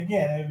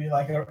again, it'd be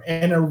like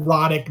an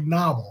erotic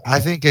novel. I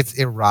think it's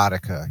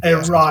erotica.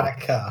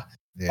 Erotica.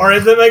 Yeah. Or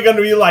is it going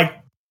to be like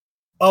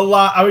a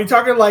lot? Are we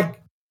talking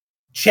like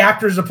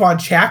chapters upon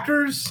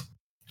chapters?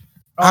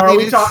 Or are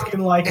we talking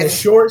like a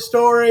short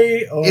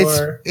story?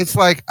 Or it's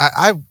like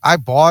I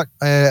bought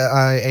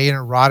an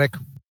erotic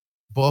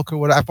book or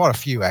what. I bought a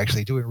few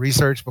actually doing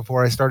research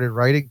before I started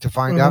writing to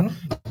find out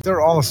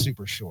they're all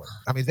super short.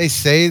 I mean, they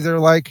say they're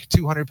like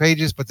 200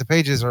 pages, but the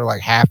pages are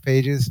like half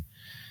pages.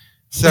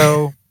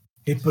 So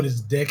he put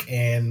his dick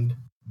and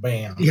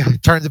bam. Yeah,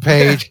 turn the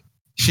page.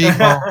 Sheep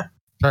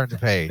turn the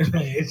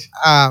page.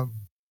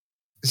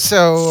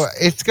 So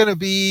it's gonna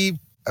be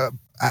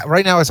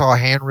right now. It's all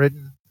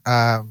handwritten,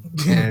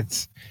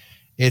 and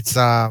it's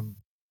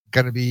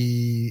gonna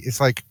be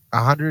it's like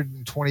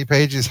 120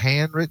 pages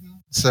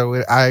handwritten.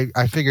 So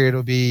I figure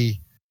it'll be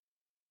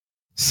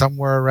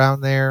somewhere around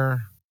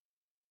there.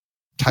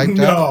 Typed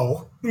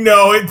up.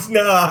 No, it's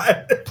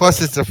not. Plus,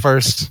 it's the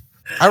first.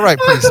 I write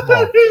pretty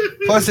small.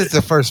 Plus, it's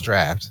the first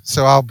draft,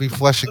 so I'll be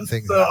fleshing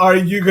things out. Are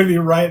you going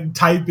to be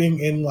typing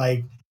in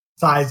like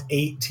size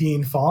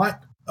 18 font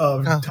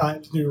of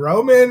Times New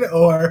Roman,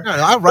 or no?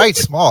 I write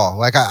small.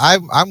 Like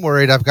I'm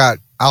worried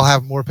I'll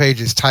have more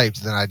pages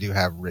typed than I do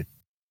have written.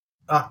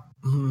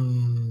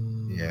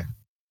 Yeah,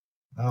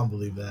 I don't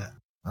believe that.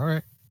 All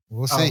right,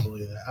 we'll see. I don't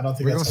believe that. I don't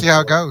think we're gonna see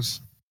how it goes.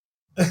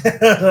 We're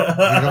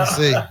gonna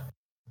see.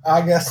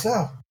 I guess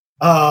so.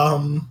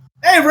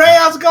 Hey Ray,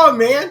 how's it going,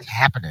 man? What's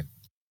happening?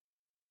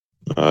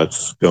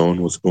 It's going.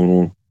 What's going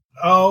on?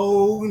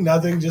 Oh,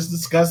 nothing. Just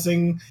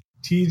discussing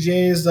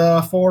TJ's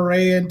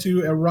foray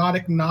into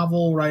erotic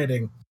novel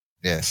writing.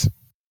 Yes.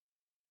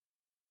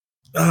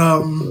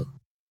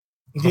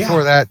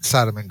 Before that,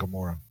 Sodom and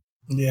Gomorrah.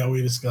 Yeah,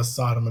 we discussed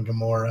Sodom and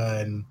Gomorrah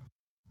and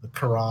the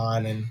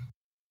Quran and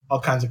all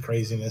kinds of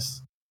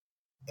craziness.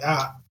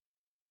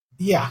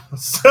 Yeah.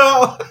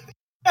 So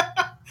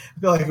I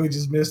feel like we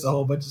just missed a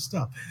whole bunch of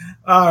stuff.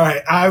 All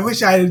right. I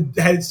wish I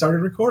had started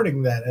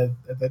recording that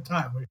at that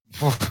time.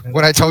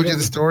 When I told you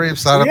the story of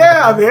Sodom and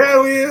Gomorrah?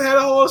 Yeah, we had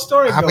a whole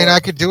story I mean, I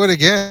could do it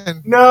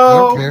again.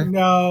 No.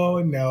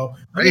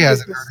 He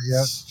hasn't heard it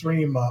yet.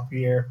 Stream up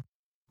here.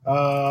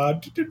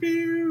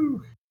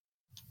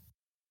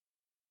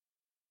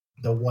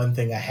 The one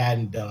thing I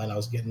hadn't done, I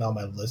was getting all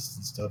my lists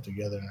and stuff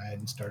together, and I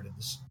hadn't started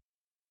this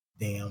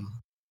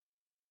damn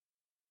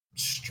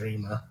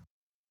streamer.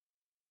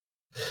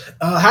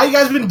 How you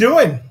guys been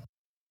doing?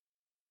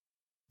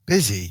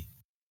 Busy,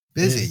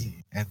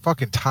 and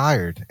fucking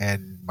tired.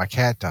 And my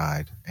cat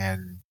died.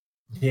 And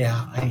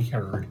yeah, I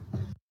heard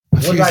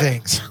a few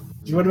things.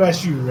 What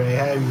about you, Ray?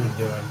 How have you been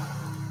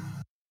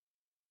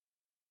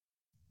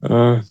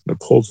doing? I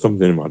pulled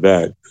something in my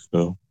back,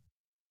 so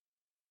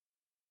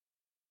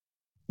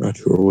not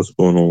sure what's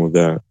going on with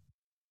that.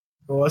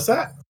 What's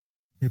that?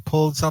 You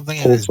pulled something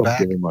in his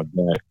back. In my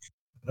back.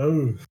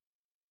 Oh.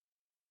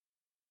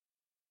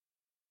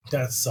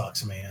 That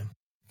sucks, man.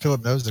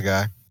 Philip knows the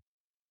guy.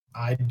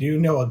 I do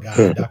know a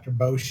guy, Dr.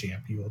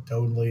 Beauchamp. He will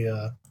totally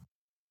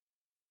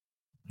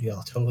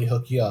he'll totally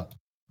hook you up.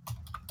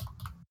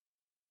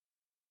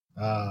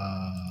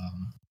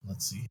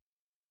 Let's see.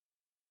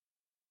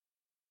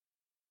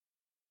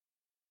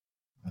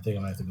 I think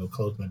I'm gonna have to go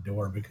close my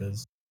door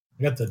because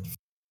I got the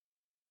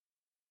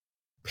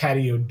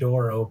patio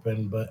door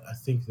open, but I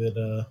think that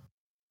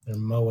they're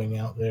mowing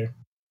out there.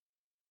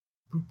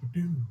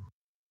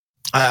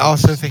 I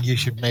also think you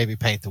should maybe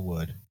paint the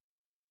wood.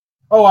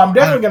 Oh, I'm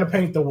definitely going to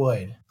paint the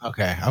wood.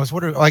 Okay. I was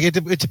wondering, like, it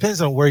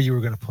depends on where you were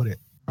going to put it.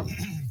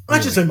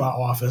 Really. Just in my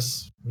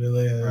office,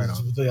 really.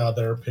 With the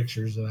other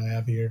pictures that I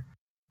have here.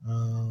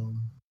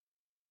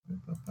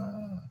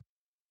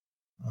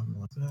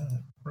 What's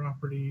that?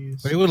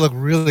 Properties. But it would look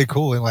really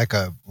cool in like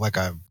a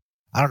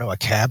I don't know, a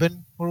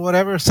cabin or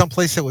whatever,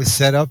 someplace that was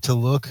set up to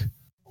look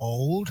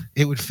old.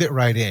 It would fit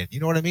right in. You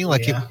know what I mean?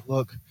 Like it would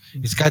look.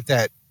 It's got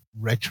that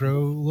retro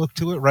look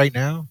to it right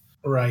now.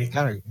 Right.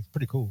 It's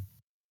pretty cool.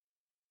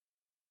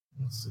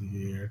 Let's see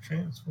here.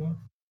 Transform.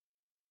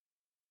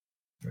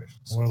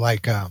 Or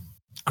like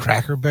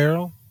Cracker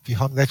Barrel. If you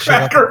hung that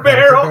Cracker shit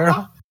Barrel. up. Cracker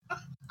Barrel.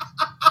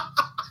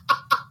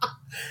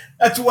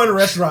 That's one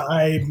restaurant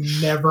I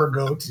never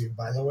go to,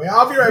 by the way.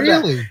 I'll be right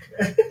back. Really?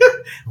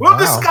 We'll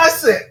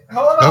discuss it.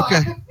 Hold on.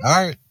 Okay.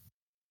 All right.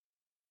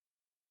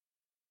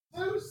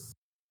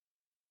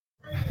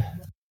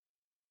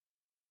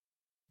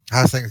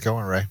 How's things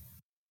going, Ray?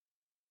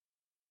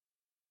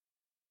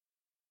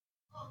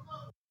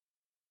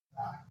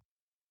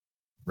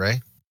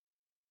 Ray?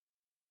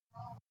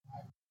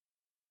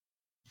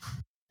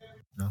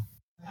 No.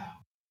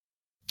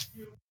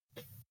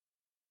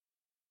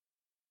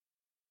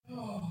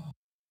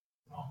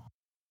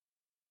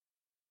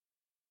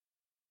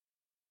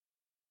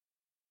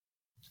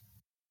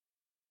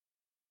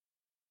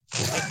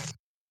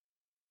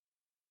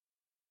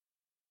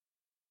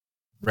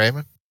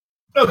 Raymond?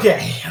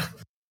 Okay.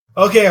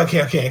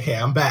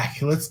 I'm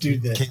back. Let's do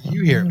this. Can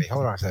you hear me?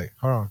 Hold on a second.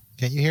 Hold on.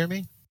 Can you hear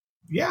me?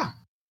 Yeah.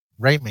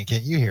 Raymond,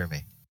 can you hear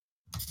me?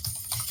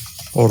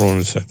 Hold on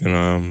a second.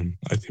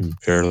 I can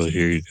barely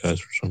hear you guys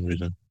for some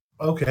reason.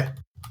 Okay.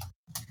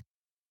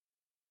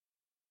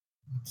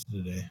 What's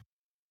today?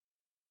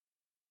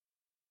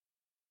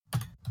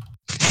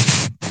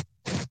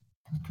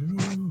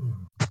 Ooh.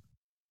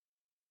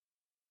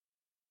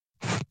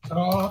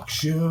 Talk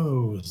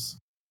shows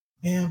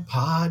and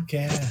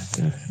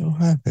podcasts. What the hell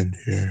happened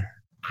here?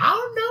 I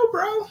don't know,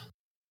 bro.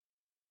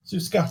 So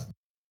just go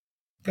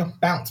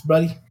bounce,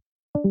 buddy.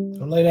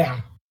 Go lay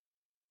down.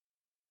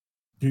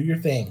 Do your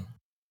thing.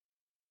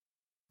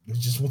 It's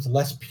just with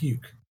less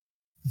puke.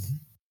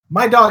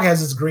 My dog has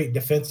this great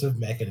defensive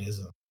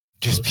mechanism.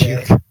 Just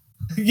Okay? puke.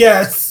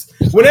 Yes.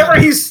 Whenever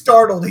he's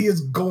startled, he is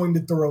going to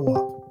throw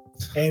up.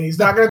 And he's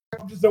not going to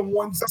throw up just in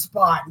one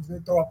spot. He's going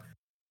to throw up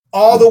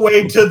all the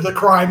way to the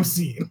crime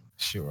scene.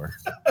 Sure.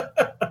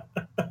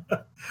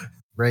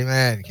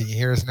 Rayman, can you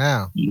hear us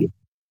now?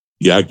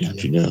 Yeah, I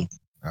got you now. Okay.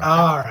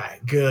 All right.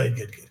 Good.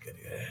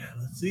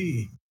 Let's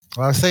see.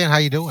 Well, I was saying, how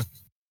you doing?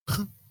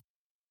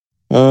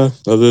 Other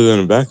than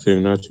a back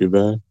thing, not too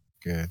bad.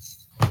 Good.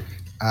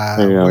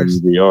 Hanging out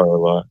in VR a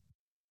lot.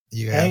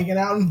 Hanging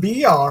out in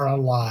VR a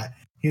lot.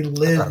 He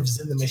lives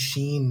in the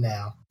machine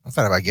now. I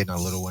thought about getting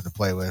a little one to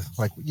play with.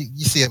 Like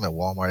you see them at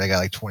Walmart, they got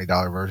like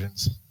 $20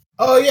 versions.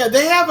 Oh yeah,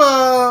 they have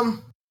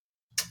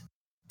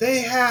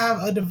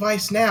a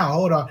device now.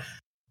 Hold on.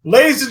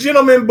 Ladies and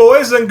gentlemen,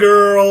 boys and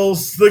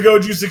girls, the Go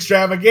Juice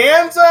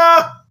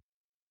Extravaganza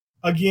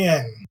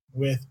again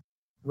with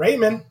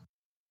Raymond.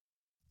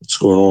 What's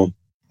going on?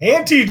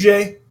 And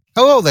TJ.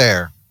 Hello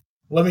there.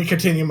 Let me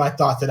continue my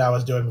thought that I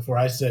was doing before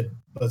I said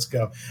let's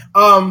go.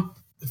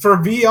 For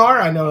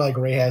VR, I know like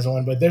Ray has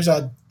one, but there's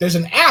an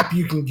app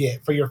you can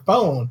get for your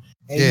phone,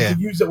 and you can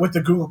use it with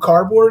the Google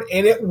Cardboard,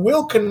 and it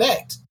will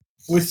connect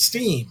with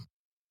Steam.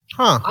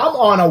 Huh. I'm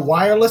on a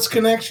wireless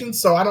connection,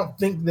 so I don't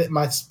think that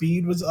my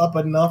speed was up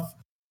enough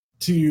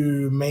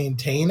to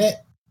maintain it.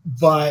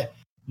 But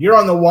you're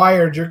on the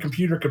wired, your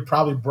computer could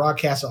probably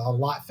broadcast it a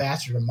lot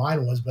faster than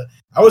mine was. But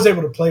I was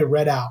able to play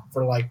Red Out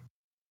for like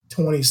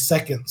 20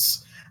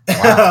 seconds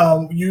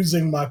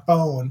using my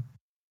phone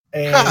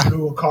and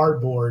Google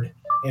Cardboard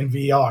in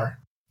VR.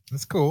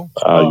 That's cool.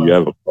 You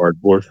have a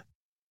cardboard?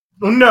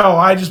 No,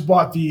 I just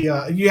bought the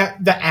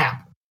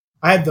app.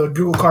 I had the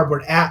Google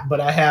Cardboard app,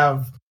 but I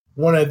have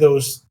one of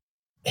those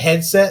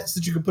headsets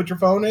that you can put your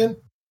phone in.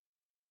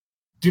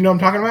 Do you know what I'm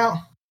talking about?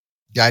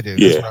 Yeah, I do.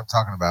 That's what I'm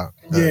talking about.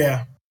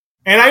 Yeah.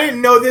 And I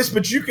didn't know this,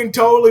 but you can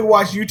totally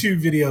watch YouTube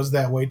videos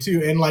that way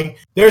too. And like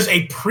there's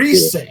a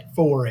preset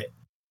for it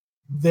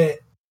that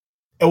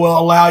it will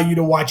allow you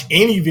to watch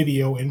any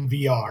video in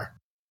VR.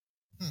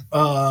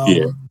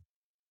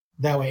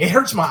 That way. It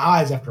hurts my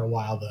eyes after a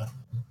while though.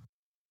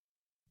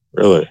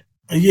 Really?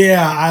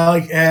 Yeah,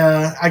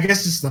 I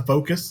guess it's the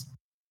focus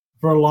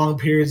for long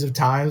periods of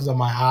times on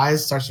my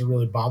eyes starts to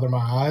really bother my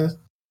eyes.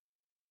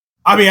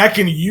 I mean, I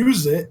can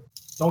use it.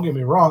 Don't get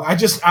me wrong. I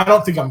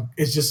don't think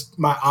it's just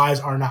my eyes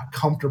are not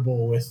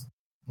comfortable with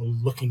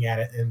looking at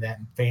it in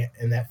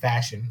that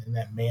fashion, in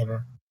that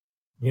manner.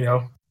 You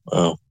know?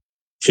 Well,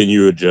 can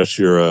you adjust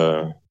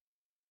your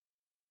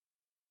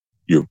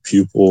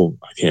pupil?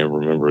 I can't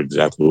remember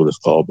exactly what it's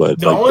called, but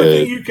the only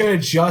thing you can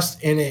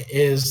adjust in it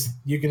is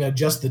you can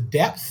adjust the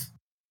depth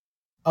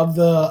of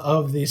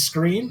the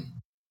screen,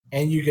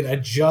 and you can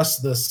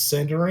adjust the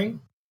centering.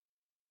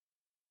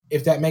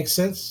 If that makes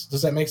sense.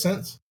 Does that make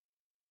sense?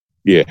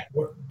 Yeah.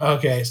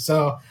 Okay,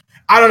 so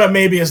I don't know.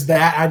 Maybe it's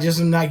that I just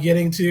am not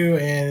getting to,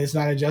 and it's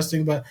not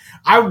adjusting. But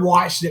I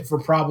watched it for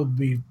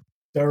probably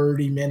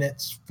 30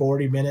 minutes,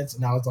 40 minutes,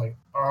 and I was like,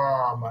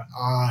 oh, my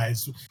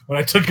eyes. When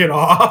I took it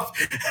off,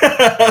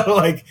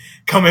 like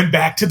coming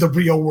back to the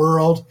real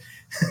world.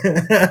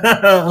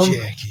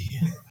 Jackie.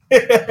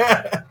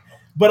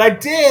 But I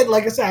did,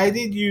 like I said, I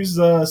did use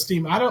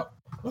Steam.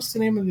 What's the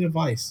name of the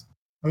device?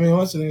 I mean,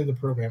 what's the name of the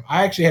program?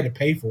 I actually had to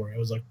pay for it. It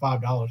was like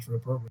 $5 for the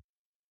program.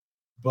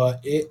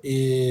 But it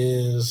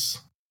is,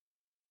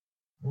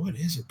 what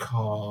is it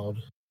called?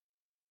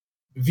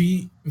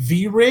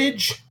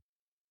 V-Ridge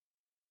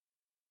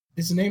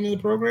is the name of the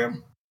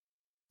program.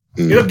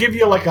 It'll give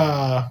you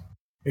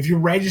if you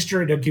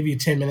register, it'll give you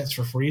 10 minutes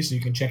for free so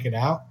you can check it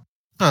out.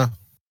 Huh.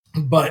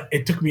 But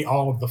it took me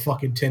all of the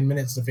fucking 10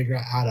 minutes to figure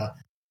out how to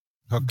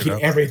get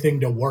up. everything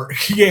to work.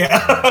 Yeah.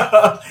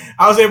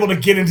 I was able to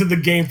get into the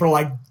game for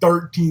like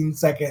 13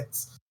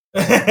 seconds.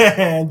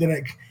 And then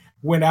it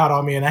went out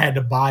on me and I had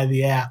to buy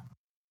the app.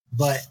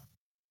 But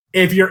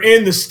if you're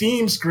in the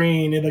Steam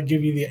screen, it'll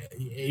give you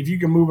if you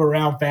can move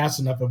around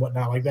fast enough and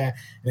whatnot like that,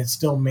 and it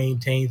still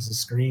maintains the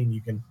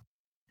screen,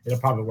 it'll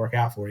probably work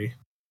out for you.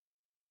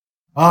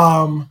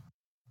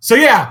 So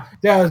yeah,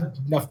 that was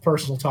enough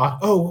personal talk.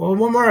 Oh,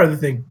 one more other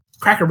thing.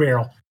 Cracker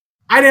Barrel.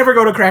 I never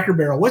go to Cracker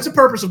Barrel. What's the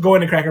purpose of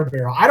going to Cracker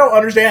Barrel? I don't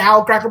understand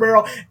how Cracker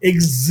Barrel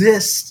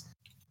exists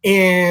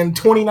in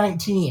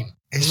 2019.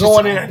 It's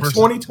going in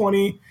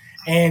 2020,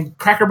 and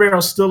Cracker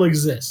Barrel still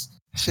exists.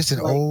 It's just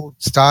an old,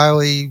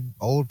 styly,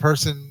 old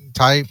person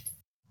type.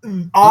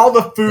 All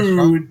the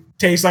food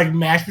tastes like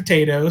mashed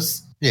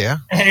potatoes. Yeah.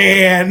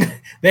 And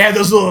they have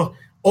those little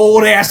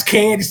old-ass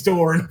candy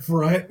store in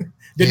front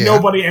that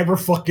nobody ever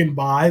fucking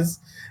buys.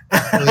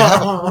 Well, they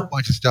have a whole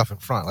bunch of stuff in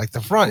front. Like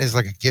the front is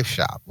like a gift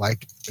shop.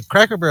 Like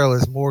Cracker Barrel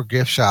is more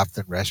gift shop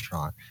than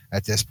restaurant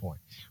at this point.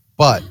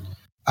 But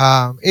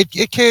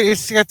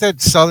it's got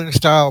that Southern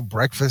style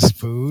breakfast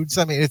foods.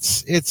 I mean,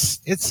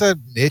 it's a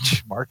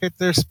niche market.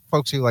 There's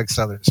folks who like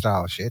Southern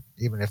style shit,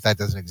 even if that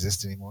doesn't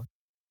exist anymore.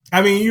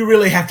 I mean, you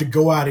really have to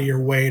go out of your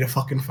way to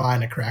fucking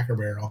find a Cracker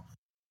Barrel.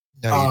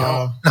 No, you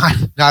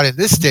don't. Not in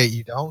this state.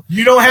 You don't.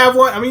 You don't have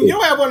one. I mean, you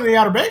don't have one in the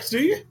Outer Banks,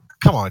 do you?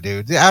 Come on,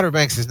 dude. The Outer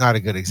Banks is not a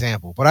good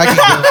example, but I can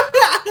go.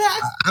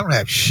 I don't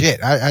have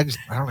shit. I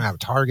don't have a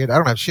Target. I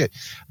don't have shit.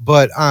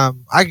 But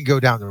I can go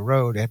down the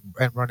road and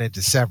run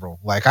into several.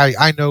 Like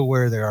I know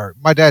where there are.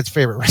 My dad's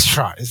favorite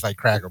restaurant is like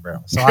Cracker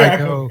Barrel, so I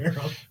know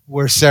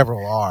where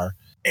several are.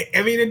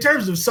 I mean, in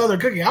terms of Southern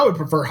cooking, I would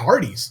prefer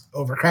Hardee's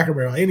over Cracker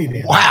Barrel any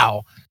day.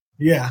 Wow.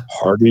 Yeah.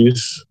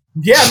 Hardee's.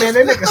 Yeah, man,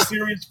 they make a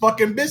serious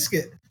fucking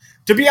biscuit.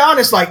 To be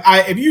honest, like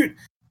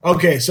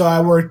so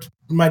I worked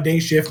my day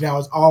shift and I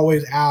was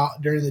always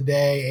out during the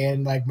day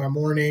and like my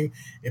morning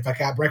if I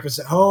got breakfast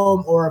at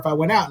home or if I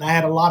went out, and I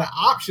had a lot of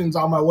options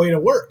on my way to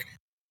work.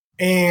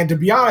 And to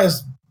be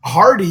honest,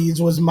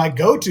 Hardee's was my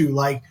go-to.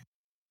 Like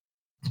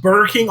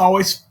Burger King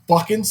always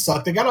fucking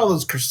sucked. They got all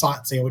those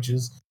croissant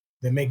sandwiches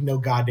that make no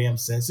goddamn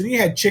sense. And you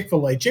had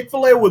Chick-fil-A.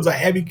 Chick-fil-A was a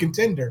heavy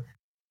contender.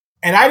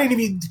 And I didn't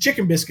even eat the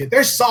chicken biscuit.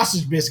 Their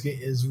sausage biscuit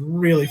is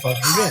really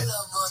fucking good.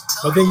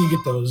 But then you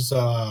get those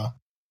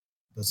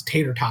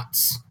tater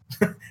tots.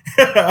 All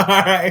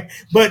right.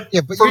 But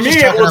for me,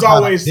 it was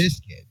always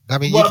biscuit. I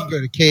mean, you can go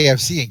to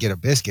KFC and get a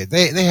biscuit.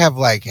 They have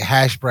like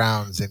hash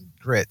browns and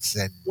grits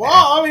and.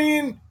 Well, I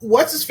mean,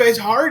 what's his face?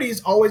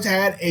 Hardee's always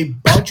had a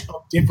bunch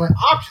of different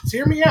options.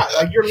 Hear me out.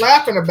 Like you're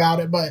laughing about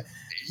it, but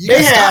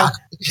they had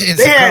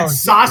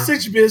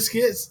sausage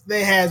biscuits.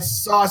 They had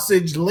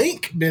sausage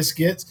link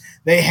biscuits.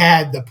 They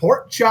had the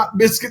pork chop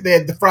biscuit. They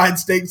had the fried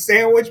steak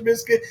sandwich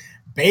biscuit,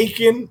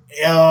 bacon,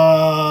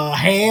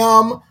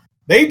 ham.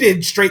 They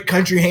did straight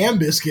country ham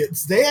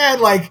biscuits. They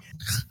had like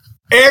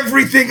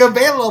everything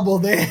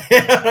available.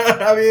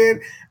 I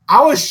mean,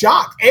 I was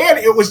shocked. And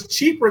it was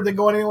cheaper than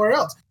going anywhere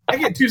else. I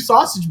get 2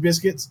 sausage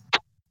biscuits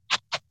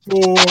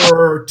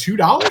for $2,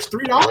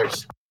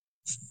 $3,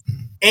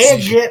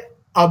 and get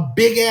a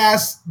big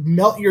ass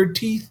melt your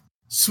teeth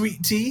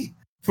sweet tea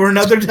for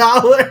another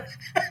 $1.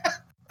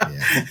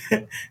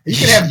 Yeah. You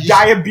can have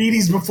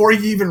diabetes before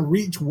you even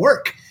reach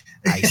work.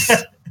 Nice.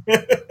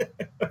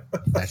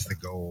 That's the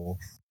goal.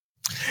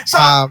 So,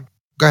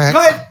 go ahead. Go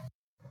ahead.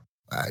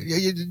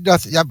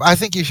 I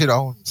think you should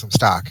own some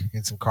stock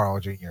in some Carl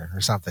Jr.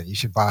 or something. You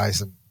should buy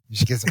some. You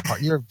should get some.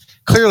 You're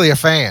clearly a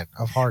fan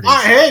of Hardee's.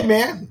 Hey,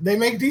 man, they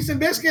make decent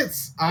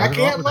biscuits. I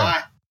can't lie.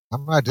 That.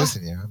 I'm not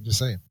dissing you. I'm just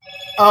saying.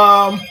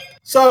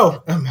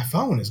 So my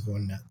phone is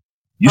going nuts.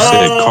 You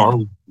said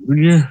Carl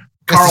Jr.?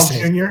 Carl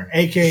Jr.,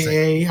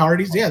 a.k.a.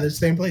 Hardee's. Yeah, they're the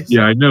same place.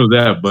 Yeah, I know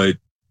that, but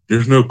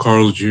there's no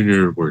Carl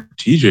Jr. where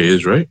TJ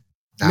is, right?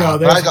 No,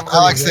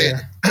 I like saying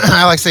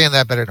I like saying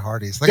that better than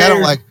Hardee's. Like I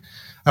don't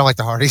like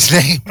the Hardee's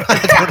name.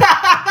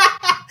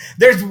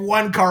 There's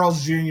one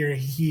Carl's Jr.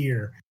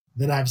 here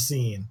that I've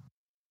seen.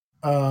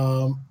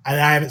 And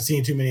I haven't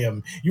seen too many of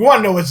them. You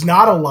want to know it's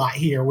not a lot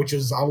here, which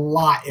is a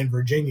lot in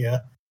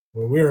Virginia,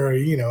 where we're,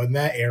 in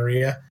that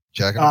area.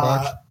 Jack in the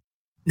Box?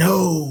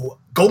 No,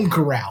 Golden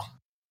Corral.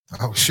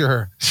 Oh,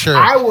 sure.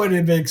 I would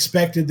have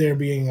expected there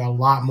being a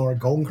lot more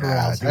Golden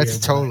Corrals. That's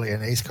totally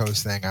an East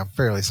Coast thing. I'm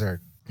fairly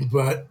certain.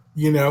 But,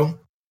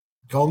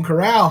 Golden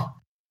Corral.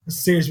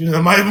 Seriously,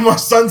 my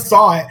son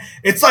saw it.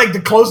 It's like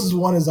the closest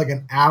one is like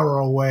an hour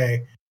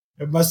away.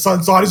 And my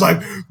son saw it. He's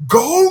like,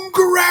 Golden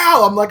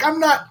Corral. I'm like, I'm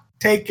not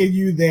taking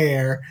you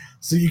there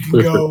so you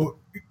can go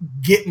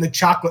get in the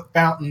chocolate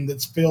fountain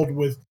that's filled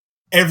with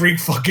every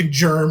fucking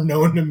germ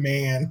known to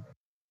man.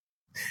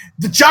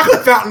 The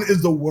chocolate fountain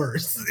is the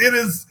worst. It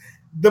is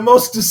the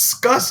most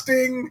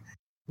disgusting,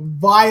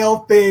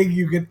 vile thing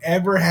you could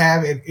ever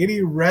have in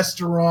any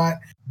restaurant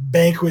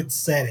banquet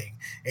setting.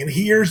 And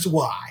here's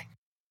why.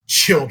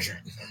 Children.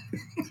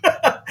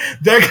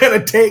 They're going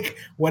to take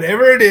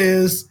whatever it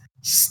is,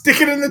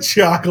 stick it in the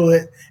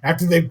chocolate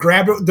after they've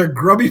grabbed it with their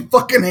grubby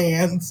fucking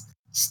hands,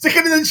 stick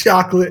it in the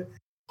chocolate,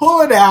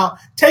 pull it out,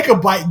 take a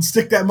bite, and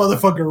stick that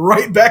motherfucker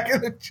right back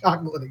in the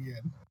chocolate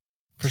again.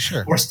 For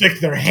sure. Or stick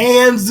their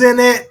hands in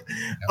it.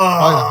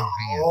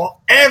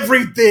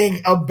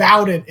 Everything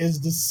about it is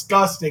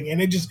disgusting, and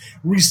it just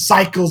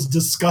recycles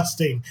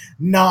disgusting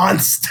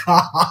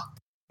nonstop.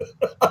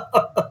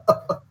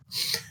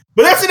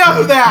 But that's enough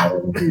of that.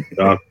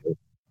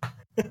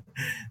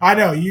 I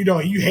know you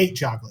don't. You hate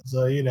chocolate,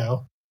 so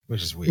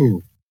which is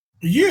weird.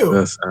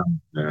 That sounds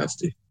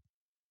nasty.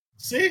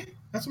 See,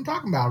 that's what I'm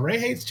talking about. Ray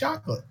hates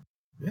chocolate.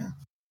 Yeah.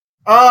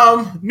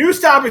 News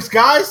topics,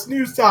 guys.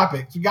 News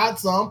topics. We got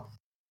some.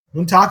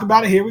 We'll talk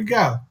about it. Here we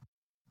go.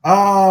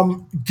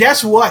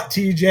 Guess what,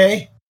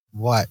 TJ?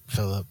 What,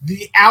 Philip?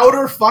 The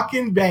Outer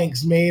fucking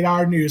Banks made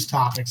our news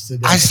topics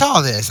today. I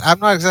saw this. I'm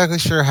not exactly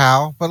sure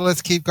how, but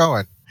let's keep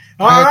going.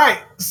 All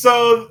right.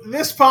 So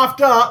this popped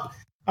up.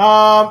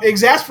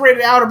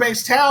 Exasperated Outer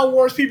Banks town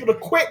warns people to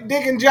quit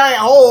digging giant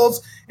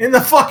holes in the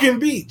fucking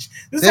beach.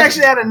 This is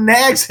actually at a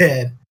Nag's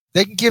Head.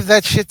 They can give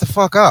that shit the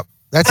fuck up.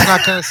 That's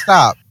not going to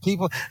stop.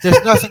 People,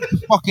 there's nothing to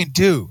fucking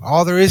do.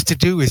 All there is to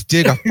do is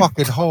dig a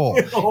fucking hole.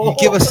 You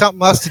give us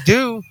something else to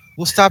do,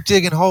 we'll stop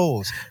digging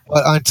holes.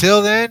 But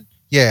until then,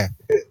 yeah.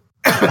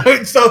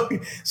 So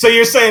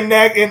you're saying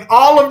in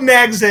all of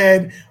Nag's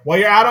Head, while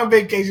you're out on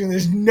vacation,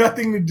 there's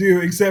nothing to do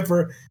except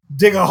for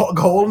dig a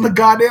hole in the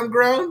goddamn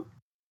ground?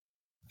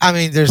 I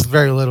mean, there's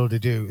very little to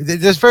do.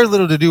 There's very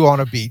little to do on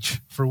a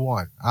beach, for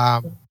one.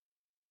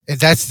 And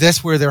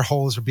that's where their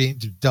holes are being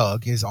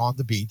dug, is on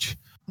the beach.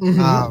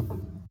 Mm-hmm.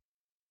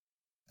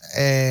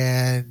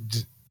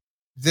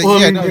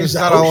 There's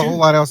not a whole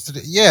lot else to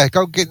do. Yeah,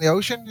 go get in the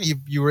ocean.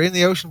 You were in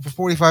the ocean for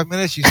 45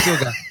 minutes. You still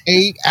got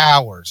 8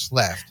 hours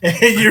left.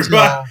 You're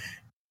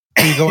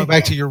going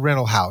back to your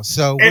rental house.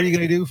 So what are you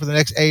going to do for the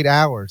next 8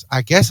 hours?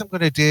 I guess I'm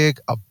going to dig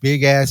a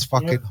big ass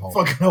fucking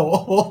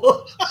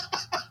hole.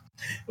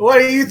 What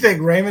do you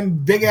think,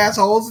 Raymond? Big ass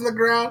holes in the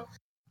ground?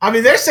 I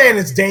mean, they're saying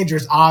it's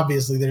dangerous.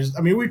 Obviously,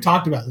 we've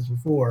talked about this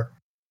before.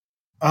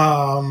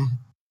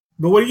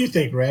 But what do you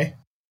think, Ray?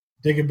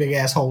 Digging big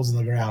ass holes in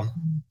the ground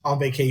on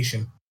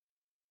vacation.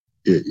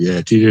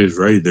 Yeah, TJ is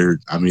right.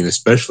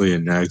 Especially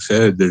in Nag's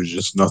Head, there's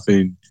just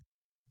nothing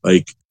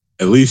like,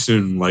 at least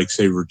in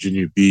say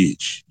Virginia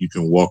Beach, you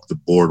can walk the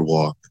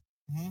boardwalk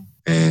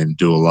and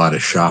do a lot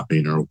of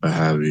shopping or what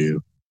have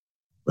you.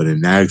 But in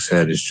Nag's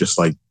Head, it's just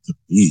like the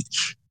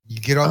beach. You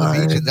get on the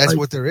beach, and that's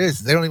what there is.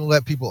 They don't even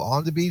let people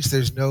on the beach.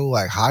 There's no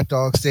hot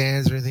dog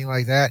stands or anything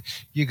like that.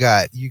 You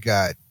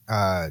got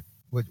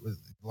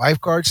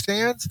lifeguard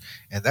stands,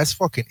 and that's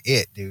fucking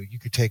it, dude. You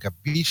could take a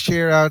beach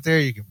chair out there.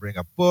 You can bring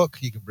a book.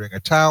 You can bring a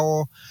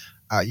towel.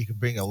 You can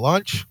bring a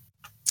lunch.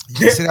 You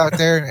can sit out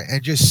there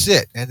and just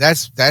sit, and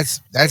that's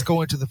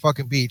going to the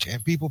fucking beach.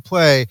 And people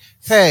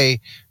pay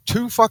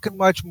too fucking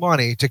much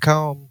money to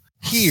come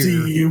here.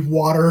 See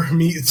water,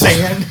 meet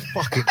sand.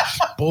 Fucking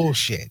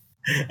bullshit.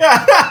 So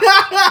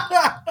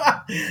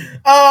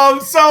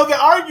the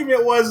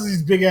argument was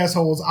these big ass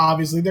holes,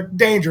 obviously they're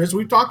dangerous.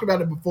 We've talked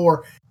about it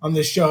before on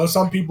this show.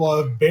 Some people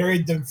have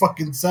buried their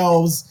fucking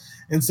selves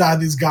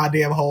inside these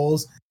goddamn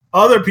holes.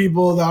 Other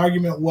people, the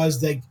argument was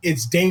that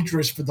it's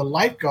dangerous for the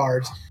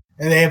lifeguards,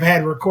 and they have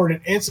had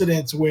recorded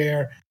incidents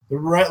where the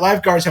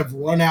lifeguards have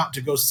run out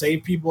to go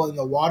save people in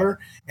the water,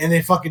 and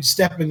they fucking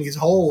step in these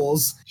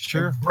holes,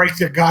 and break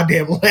their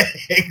goddamn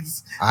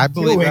legs. I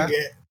believe that.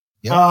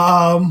 Yep.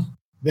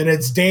 That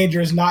it's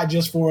dangerous not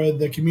just for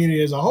the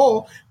community as a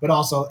whole, but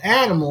also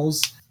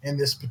animals. In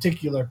this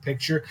particular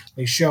picture,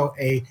 they show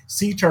a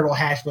sea turtle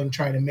hatchling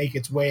trying to make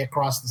its way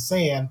across the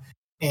sand,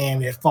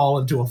 and it fall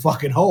into a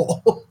fucking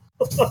hole.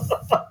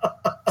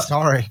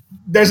 Sorry.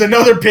 There's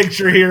another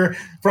picture here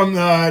from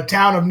the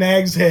town of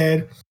Nag's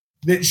Head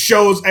that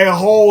shows a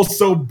hole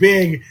so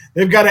big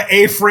they've got an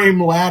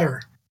A-frame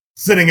ladder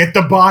sitting at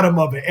the bottom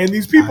of it, and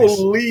these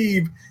people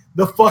leave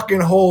the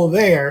fucking hole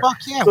there. Fuck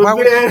yeah! So look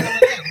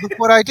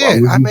what I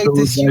did. I made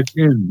this. You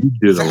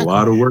did a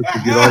lot of work to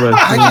get all that.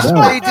 I just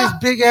made this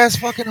big ass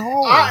fucking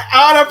hole.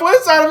 On the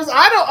flip side of this,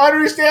 I don't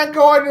understand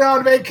going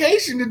on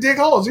vacation to dig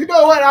holes. You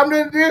know what I'm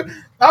going to do?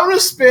 I'm going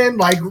to spend,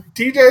 like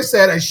TJ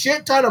said, a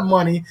shit ton of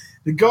money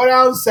to go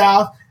down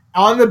south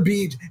on the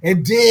beach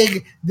and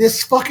dig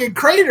this fucking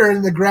crater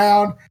in the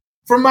ground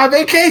for my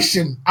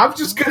vacation. I'm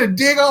just going to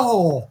dig a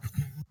hole.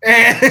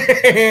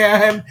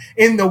 And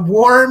in the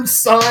warm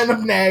sun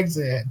of Nag's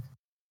Head.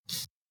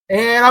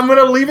 And I'm going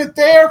to leave it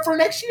there for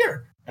next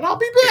year. And I'll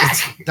be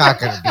back. It's not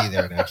going to be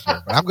there next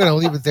year. But I'm going to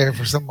leave it there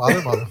for some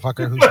other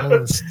motherfucker whose hole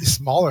is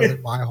smaller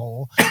than my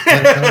hole.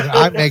 And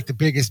I make the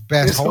biggest,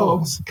 best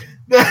holes.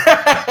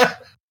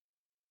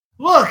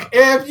 Look,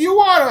 if you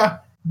want to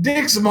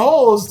dig some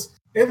holes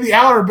in the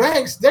Outer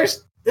Banks,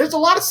 there's a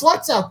lot of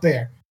sluts out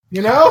there.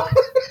 You know?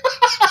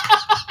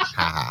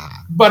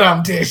 But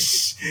I'm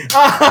dish.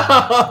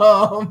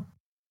 I'm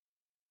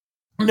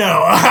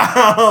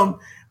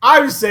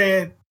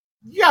saying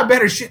you got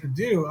better shit to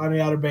do on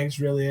the Outer Banks,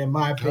 really, in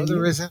my opinion. No,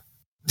 there isn't.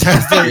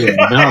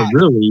 Not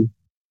really.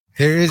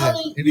 There isn't. I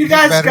mean, you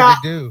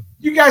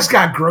guys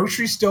got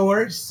grocery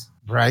stores,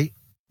 right?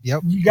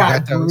 Yep. You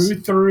got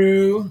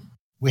through.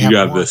 You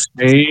got the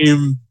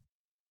same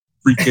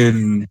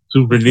freaking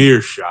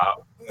souvenir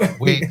shop.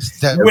 Wings.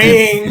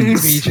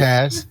 Wings. Beach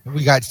has.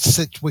 We got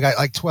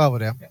like 12 of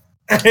them.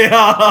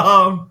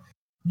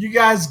 You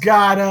guys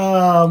got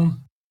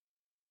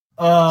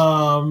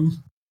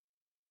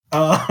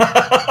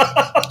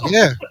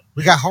yeah,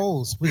 we got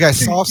holes. We got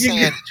soft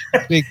sand.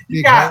 Big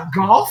got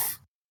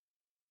golf.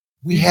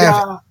 We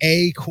have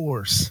a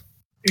course.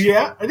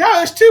 Yeah, no,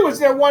 there's two. Is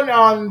there one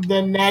on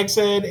the Nag's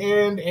Head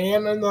end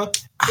and on the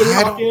Kitty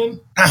Hawk end?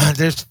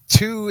 There's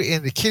two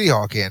in the Kitty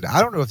Hawk end.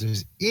 I don't know if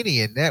there's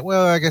any in that.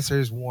 Well, I guess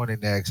there's one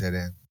in Nag's Head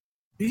end.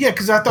 Yeah,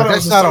 because I thought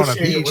that's not on a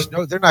beach.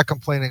 No, they're not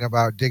complaining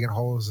about digging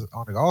holes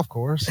on the golf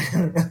course.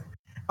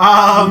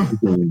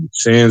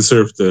 Sand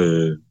surf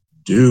the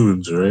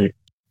dunes, right?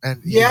 And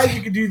yeah,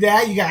 you can do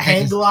that. You got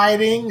hang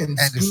gliding and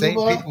the same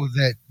people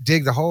that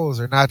dig the holes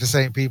are not the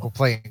same people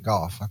playing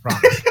golf. I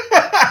promise.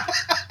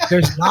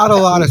 There's not a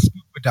lot of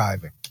scuba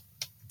diving.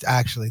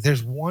 actually.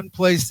 There's one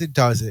place that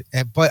does it,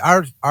 but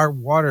our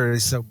water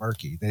is so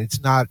murky that it's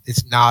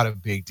not a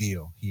big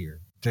deal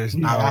here. There's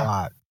not a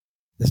lot.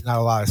 There's not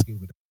a lot of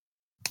scuba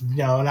diving.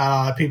 No, not a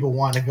lot of people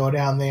want to go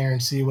down there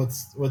and see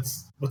what's in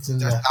There's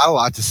the not a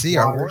lot to see.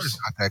 waters. Our water's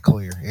not that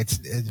clear. Its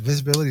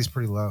visibility is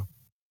pretty low.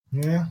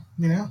 Yeah,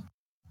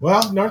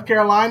 Well, North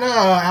Carolina,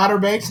 Outer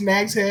Banks,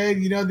 Nags Head,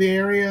 the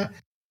area.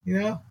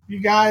 You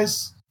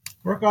guys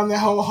work on the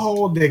whole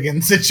hole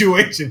digging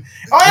situation.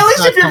 Oh, at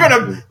least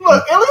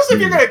if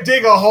you're gonna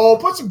dig a hole,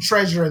 put some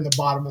treasure in the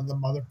bottom of the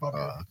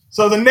motherfucker.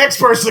 So the next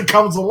person that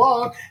comes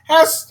along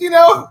has,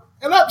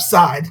 an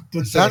upside.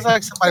 Sounds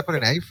like somebody put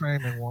an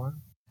A-frame in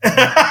one.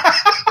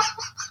 I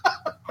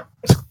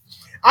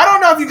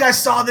don't know if you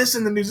guys saw this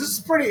in the news. This is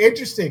pretty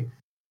interesting.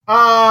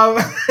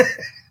 Arnold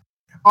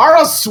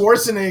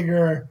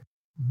Schwarzenegger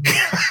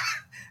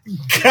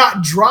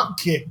got drop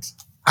kicked.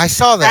 I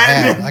saw the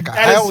ad. Like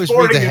I always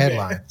read the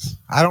headlines. Event.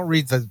 I don't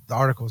read the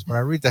articles, but I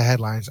read the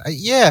headlines. Who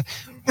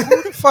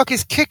the fuck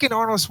is kicking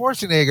Arnold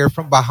Schwarzenegger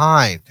from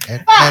behind?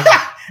 And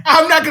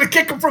I'm not going to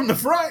kick him from the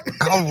front.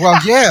 Oh well,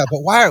 yeah, but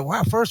why?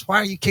 First, why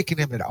are you kicking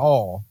him at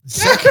all?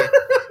 Second,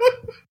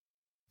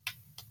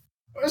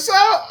 so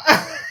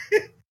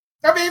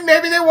I mean,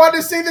 maybe they want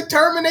to see the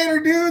Terminator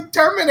do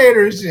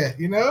Terminator shit.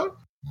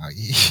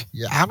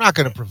 Yeah, I'm not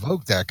going to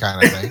provoke that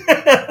kind of thing.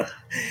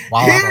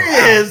 Here he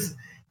is.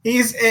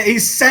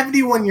 He's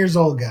 71 years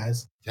old,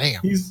 guys.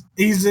 Damn.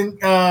 He's in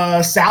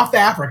South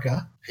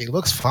Africa. He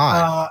looks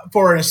fine.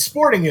 For a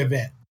sporting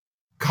event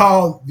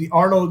called the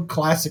Arnold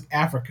Classic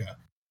Africa,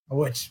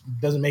 which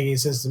doesn't make any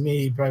sense to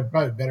me.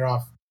 Probably better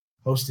off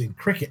hosting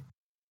cricket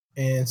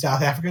in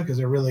South Africa because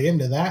they're really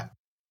into that.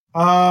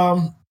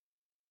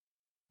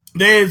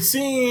 They had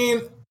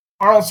seen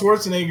Arnold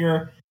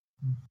Schwarzenegger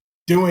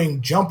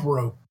doing jump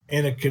rope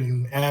at a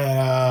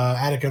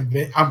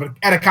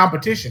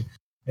competition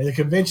at a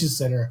convention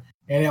center,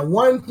 and at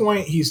one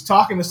point he's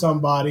talking to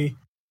somebody,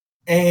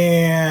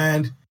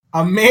 and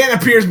a man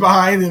appears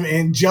behind him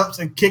and jumps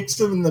and kicks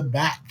him in the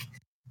back.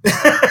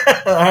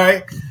 All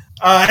right,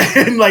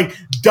 and like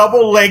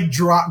double leg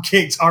drop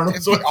kicks Arnold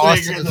Schwarzenegger.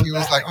 Awesome if he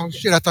was like, "Oh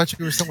shit, I thought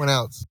you were someone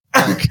else."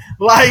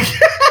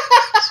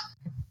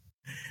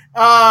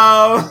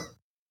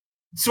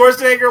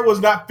 Schwarzenegger was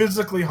not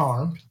physically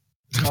harmed.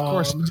 Of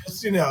course,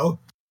 just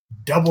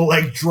double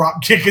leg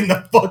drop kick in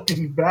the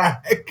fucking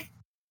back.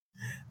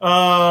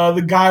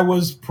 The guy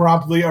was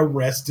promptly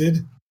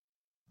arrested.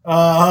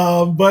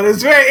 But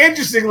it's very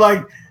interesting.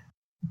 Like,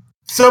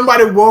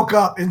 somebody woke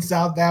up in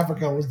South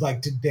Africa and was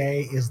like,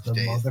 today is the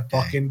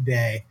motherfucking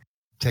day.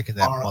 Taking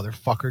that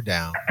motherfucker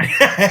down.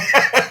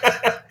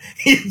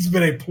 He's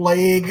been a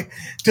plague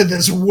to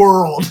this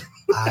world.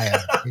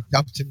 It's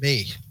up to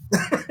me.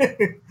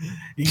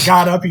 He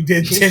got up, he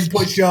did 10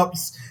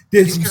 push-ups,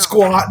 did some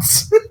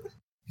squats.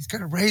 He's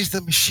going to raise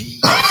the machine.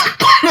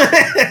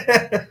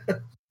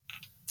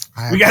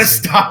 We got to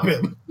stop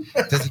him.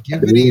 Does he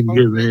give any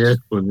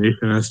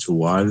explanation as to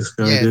why this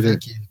guy did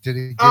it? Did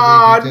he give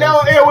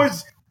no,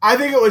 I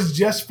think it was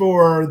just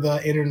for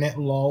the internet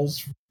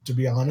lulz, to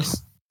be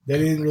honest. They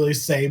didn't really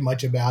say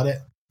much about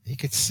it. He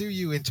could sue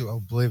you into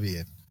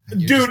oblivion.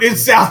 Dude, in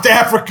South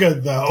Africa,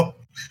 though.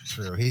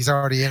 True. He's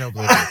already in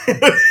oblivion.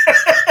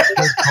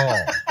 Good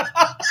call.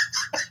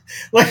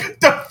 Like, what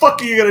the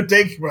fuck are you going to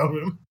take from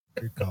him?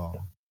 Good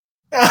call.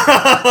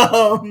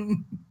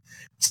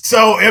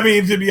 So, I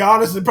mean, to be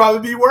honest, it'd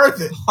probably be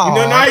worth it.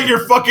 Now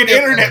you're fucking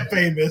internet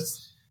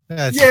famous.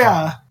 That's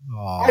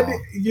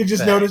you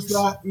just noticed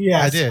that?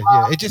 Yeah. I did,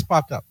 yeah. It just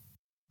popped up.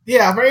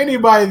 Yeah, for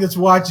anybody that's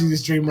watching the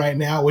stream right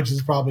now, which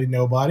is probably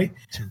nobody,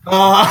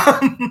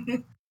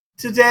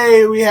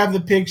 today we have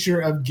the picture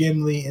of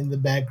Gimli in the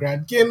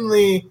background.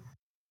 Gimli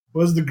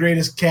was the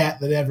greatest cat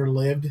that ever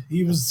lived.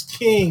 He was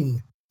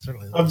king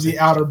of the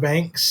Outer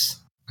Banks.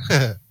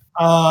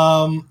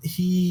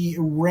 He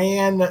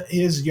ran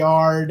his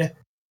yard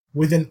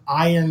with an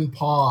iron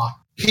paw.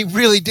 He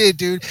really did,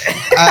 dude.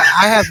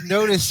 I have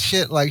noticed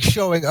shit like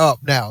showing up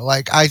now.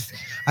 Like I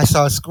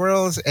saw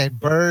squirrels and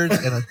birds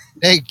and a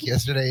snake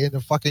yesterday in the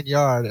fucking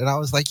yard, and I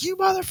was like, "You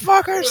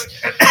motherfuckers,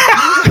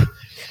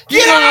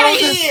 get out of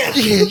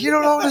here! You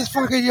don't own this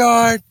fucking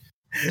yard.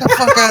 Get the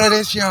fuck out of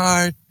this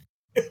yard."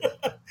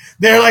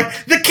 They're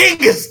like, "The king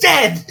is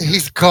dead.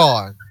 He's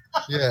gone."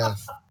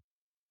 Yes.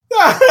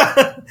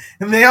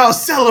 And they all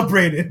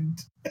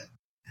celebrated.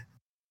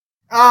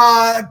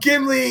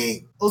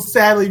 Gimli will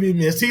sadly be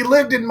missed. He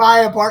lived in my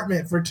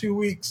apartment for 2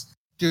 weeks.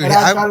 Dude, and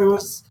I thought he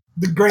was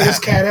the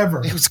greatest cat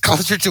ever. It was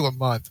closer to a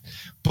month.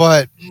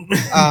 But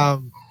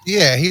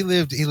yeah, he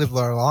lived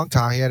a long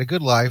time. He had a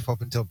good life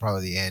up until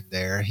probably the end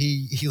there.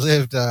 He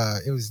lived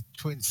it was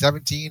between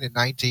 17 and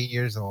 19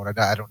 years old.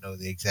 I don't know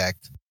the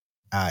exact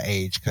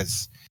age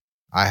because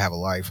I have a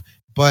life.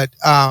 But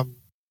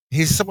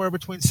he's somewhere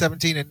between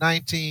 17 and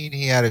 19.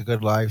 He had a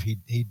good life.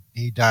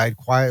 He died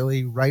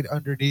quietly right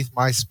underneath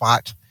my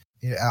spot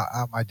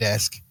on my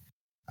desk.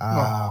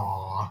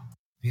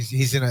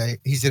 He's in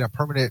a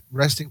permanent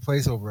resting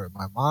place over at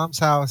my mom's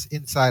house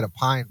inside a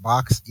pine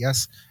box.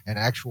 Yes, an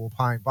actual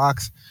pine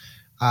box.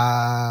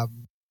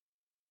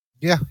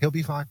 Yeah, he'll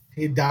be fine.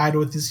 He died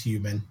with his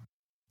human.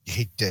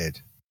 He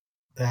did.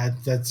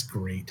 That's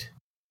great.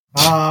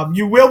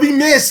 You will be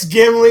missed,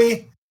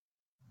 Gimli.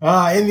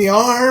 In the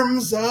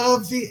arms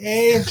of the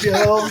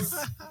angels,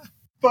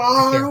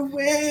 far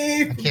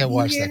away from I can't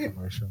watch that here.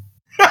 commercial.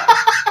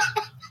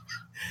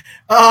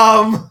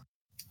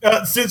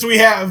 Since we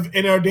have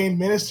an ordained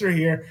minister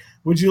here,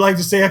 would you like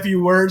to say a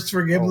few words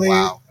for Gimli,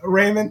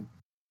 Raymond?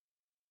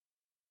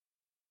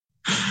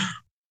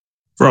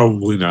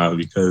 Probably not,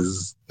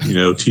 because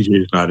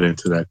TJ's not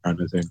into that kind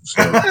of thing.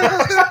 So,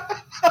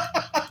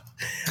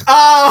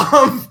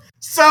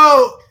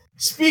 so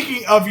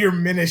speaking of your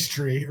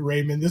ministry,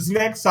 Raymond, this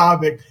next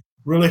topic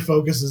really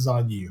focuses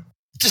on you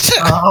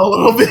a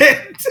little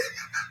bit.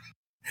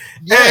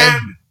 Yeah.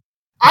 And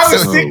I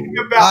was thinking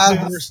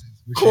about this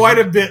quite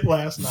a bit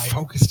last night.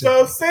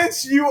 So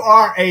since you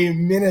are a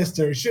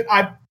minister, should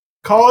I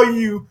call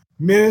you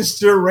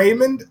Minister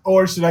Raymond,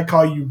 or should I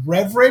call you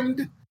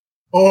Reverend,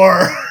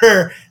 or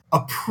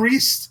a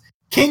priest?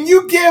 Can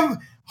you give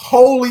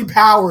holy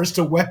powers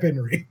to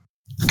weaponry?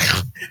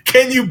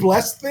 Can you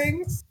bless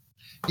things?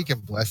 He can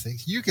bless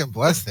things. You can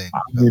bless things.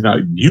 I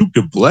mean, you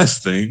can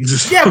bless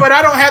things. Yeah, but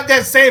I don't have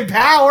that same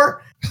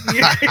power.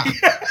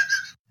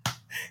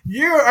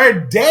 You're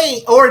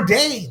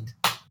ordained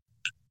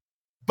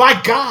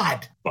by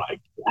God. By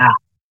God.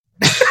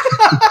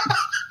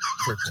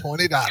 For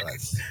 $20.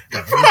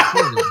 Yeah,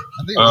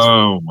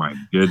 oh my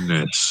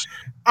goodness.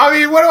 I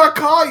mean, what do I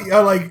call you?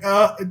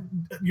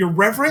 Your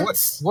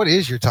reverence? What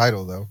is your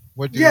title, though?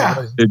 It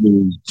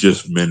is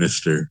just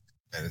minister.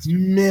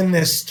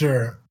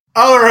 Minister.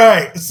 All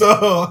right.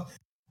 So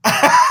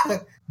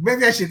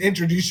maybe I should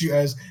introduce you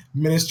as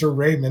Minister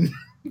Raymond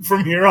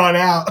from here on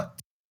out.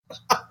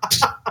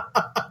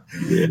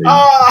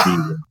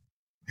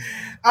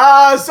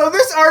 So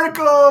this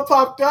article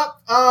popped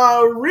up.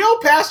 Real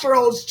pastor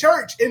holds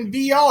church in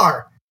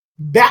VR.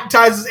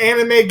 Baptizes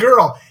anime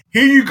girl.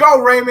 Here you go,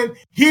 Raymond.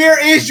 Here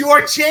is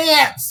your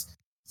chance.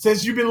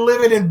 Since you've been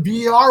living in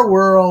VR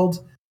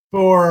world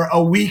for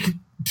a week,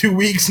 2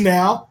 weeks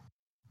now.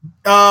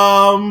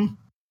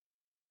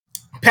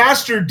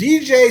 Pastor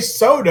DJ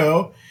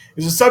Soto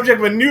is the subject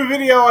of a new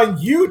video on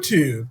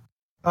YouTube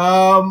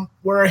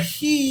where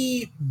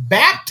he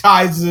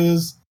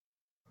baptizes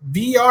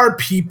VR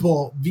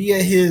people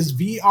via his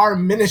VR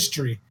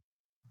ministry.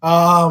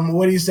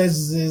 What he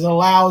says is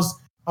allows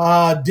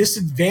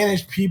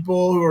disadvantaged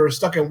people who are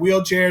stuck in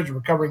wheelchairs,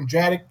 recovering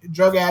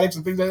drug addicts,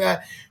 and things like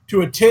that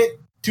to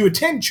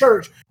attend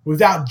church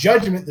without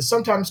judgment that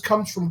sometimes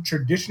comes from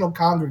traditional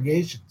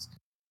congregations.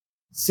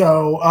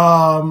 So,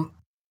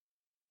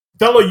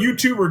 fellow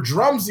YouTuber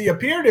Drumsy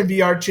appeared in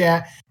VR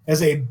chat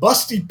as a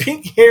busty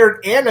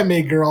pink-haired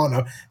anime girl in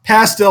a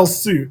pastel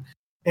suit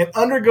and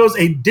undergoes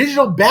a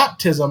digital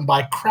baptism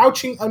by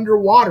crouching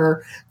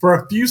underwater for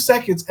a few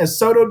seconds as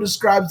Soto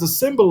describes the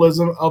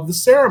symbolism of the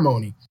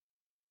ceremony.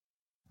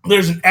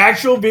 There's an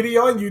actual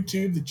video on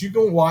YouTube that you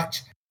can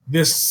watch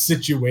this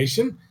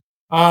situation,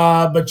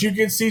 but you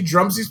can see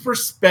Drumsy's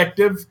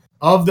perspective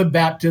of the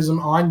baptism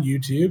on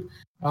YouTube.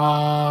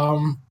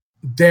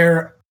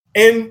 They're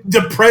in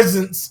the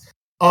presence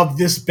of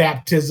this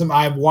baptism.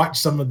 I've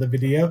watched some of the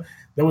video.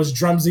 There was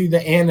Drumsy,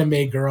 the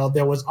anime girl.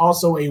 There was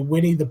also a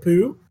Winnie the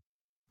Pooh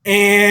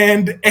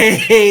and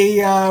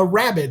a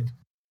rabbit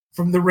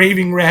from the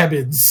Raving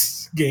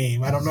Rabbids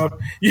game. I don't know if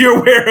you're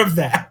aware of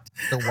that.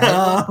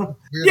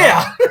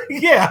 Yeah.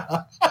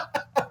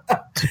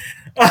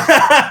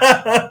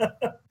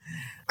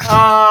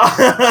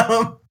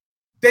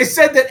 They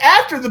said that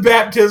after the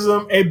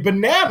baptism, a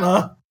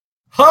banana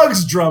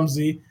hugs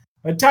Drumsy.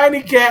 A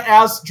tiny cat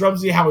asks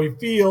Drumsy how he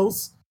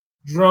feels.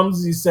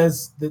 Drumsy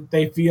says that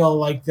they feel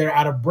like they're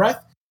out of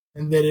breath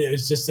and that it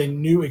is just a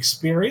new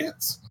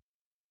experience.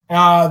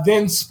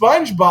 Then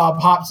SpongeBob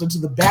hops into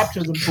the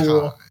baptism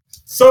pool,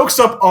 soaks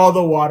up all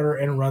the water,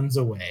 and runs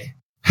away.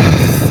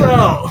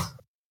 So,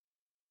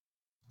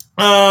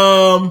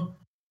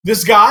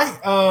 this guy,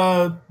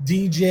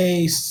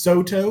 DJ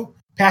Soto,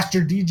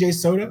 Pastor DJ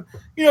Soto,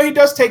 he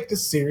does take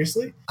this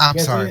seriously. I'm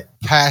sorry,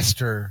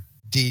 Pastor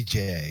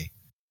DJ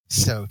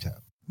Soto.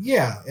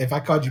 Yeah, if I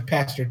called you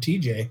Pastor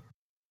TJ,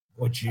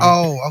 what you?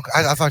 Oh,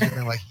 okay. I thought you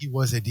meant like he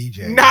was a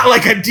DJ. Not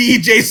like a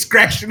DJ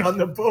scratching on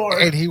the board.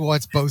 And he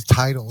wants both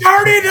titles.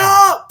 Turn it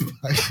up!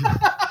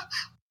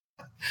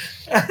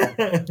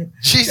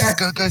 Jesus is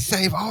gonna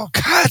save all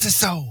kinds of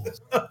souls.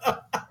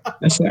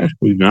 That's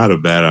actually not a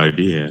bad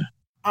idea.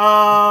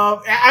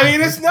 I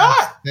mean, it's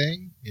not.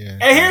 Yeah.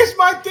 And here's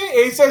my thing.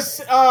 He says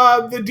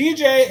the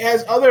DJ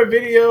has other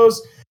videos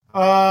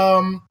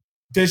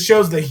that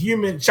shines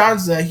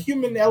the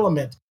human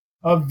element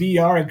of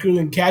VR,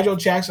 including casual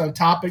chats on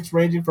topics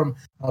ranging from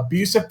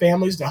abusive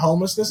families to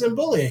homelessness and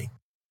bullying.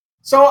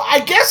 So I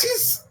guess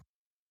he's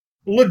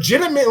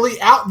legitimately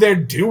out there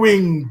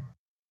doing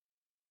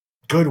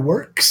good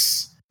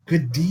works,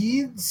 good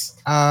deeds,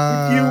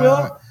 if you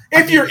will.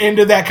 If you're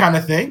into that kind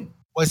of thing.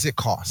 What's it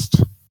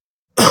cost?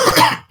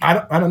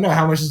 I don't know.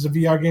 How much does a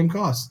VR game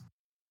cost?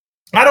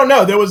 I don't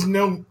know. There's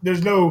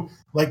no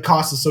like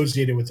cost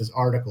associated with this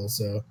article,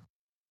 so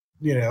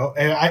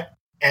and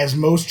as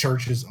most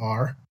churches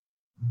are,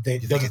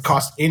 it doesn't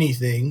cost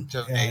anything.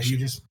 You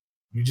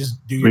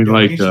just do your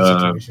donation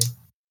situation.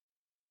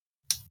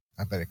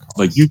 I bet it costs.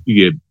 Like you could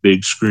get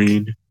big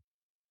screen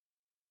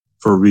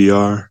for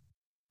VR,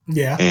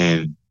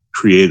 and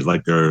create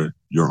like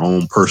your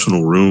own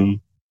personal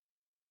room,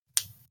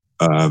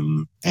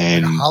 and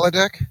like a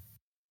holodeck.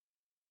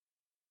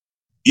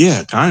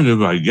 Yeah, kind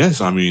of. I guess.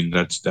 I mean,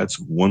 that's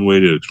one way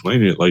to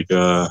explain it. Like,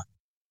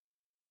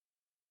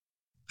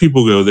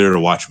 people go there to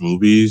watch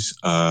movies,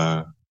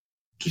 to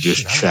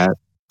just chat.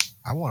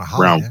 I want a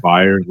around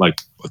fire, like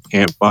a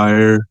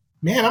campfire.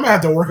 Man, I'm gonna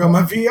have to work on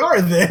my VR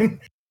then.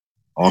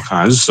 All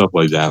kinds of stuff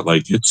like that.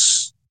 Like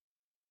it's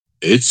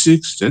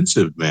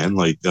extensive, man.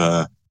 Like,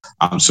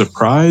 I'm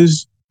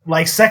surprised.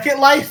 Like Second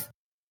Life,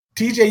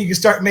 TJ, you can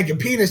start making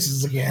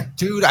penises again.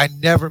 Dude, I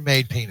never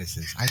made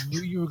penises. I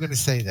knew you were going to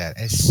say that.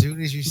 As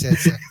soon as you said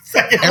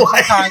Second every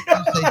Life. time you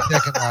say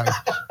Second Life,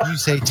 you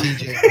say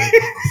TJ made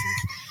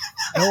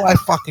penises. No, I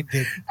fucking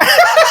didn't.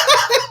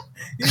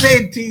 You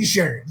made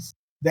T-shirts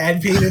that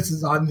had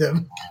penises on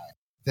them.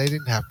 They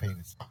didn't have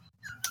penises.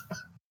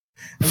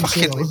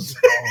 Fucking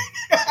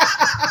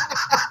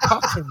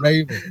talk to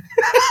Raymond.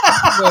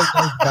 He knows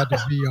about the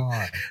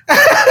VR.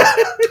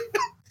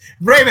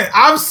 Raymond,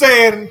 I'm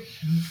saying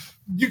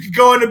you could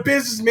go into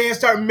business, man,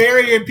 start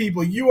marrying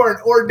people. You are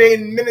an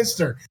ordained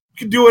minister. You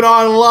can do it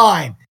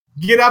online.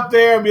 Get up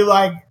there and be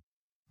like,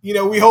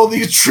 we hold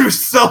these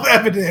truths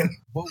self-evident.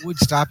 What would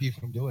stop you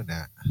from doing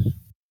that?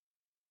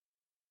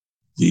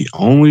 The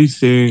only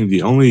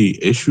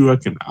issue I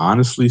can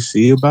honestly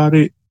see about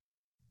it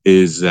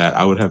is that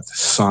I would have to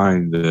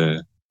sign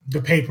the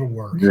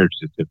paperwork, marriage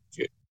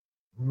certificate.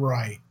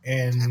 Right.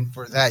 And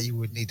for that, you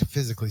would need to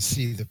physically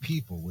see the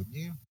people, wouldn't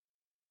you?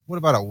 What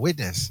about a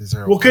witness? Is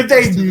there? Could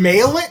they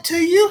mail it to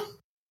you?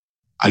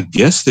 I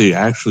guess they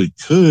actually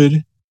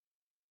could.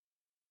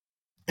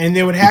 And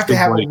they would have to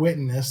have a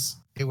witness.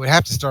 It would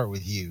have to start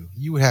with you.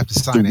 You would have to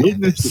sign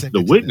it.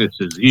 The witness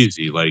is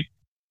easy. Like,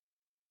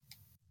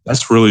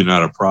 that's really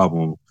not a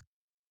problem.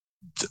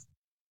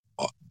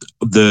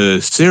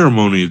 The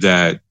ceremony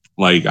that,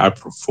 like, I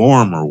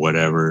perform or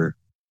whatever,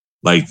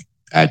 like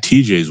at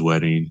TJ's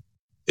wedding,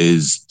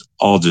 is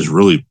all just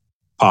really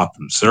pop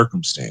and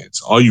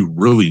circumstance. All you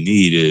really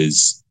need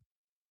is,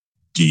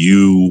 do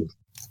you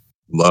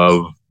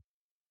love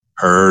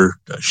her?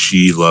 Does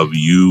she love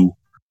you?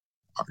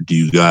 Or do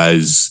you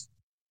guys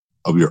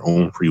of your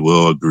own free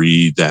will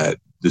agree that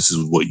this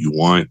is what you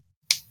want?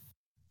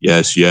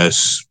 Yes.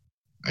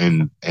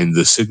 And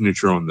the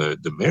signature on the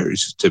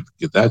marriage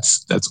certificate,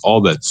 that's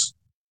all that's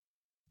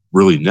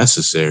really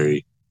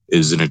necessary,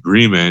 is an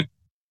agreement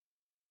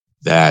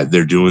that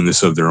they're doing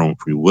this of their own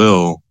free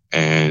will,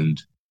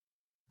 and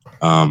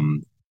a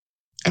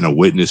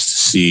witness to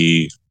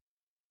see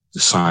the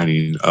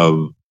signing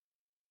of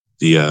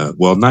the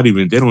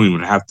they don't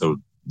even have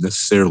to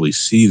necessarily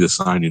see the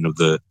signing of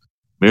the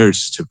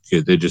marriage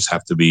certificate. They just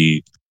have to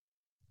be,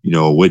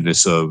 a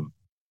witness of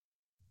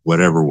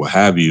whatever, what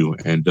have you.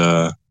 And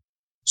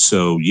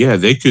so yeah,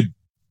 they could,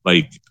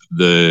 like,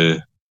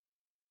 the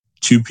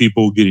two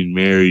people getting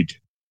married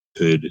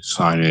could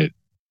sign it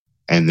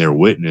and their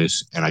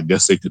witness, and I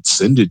guess they could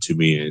send it to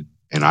me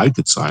and I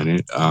could sign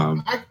it.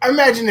 I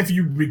imagine if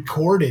you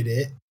recorded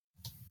it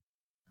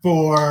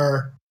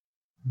for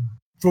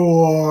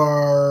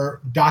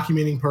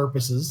documenting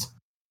purposes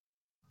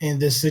in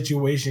this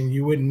situation,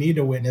 you wouldn't need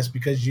a witness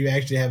because you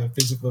actually have a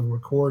physical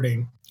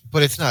recording.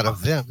 But it's not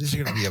of them. This is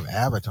going to be of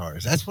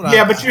avatars. That's what.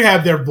 But you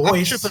have their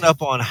voice. I'm tripping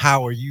up on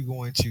how are you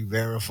going to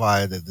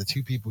verify that the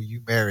two people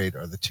you married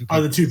are the two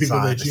people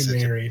that you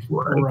married.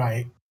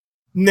 Right.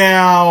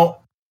 Now,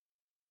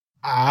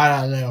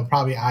 I don't know,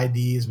 probably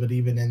IDs, but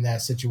even in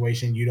that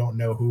situation, you don't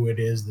know who it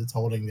is that's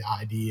holding the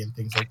ID and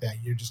things like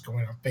that. You're just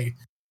going on faith.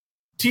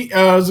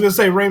 I was going to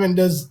say, Raymond,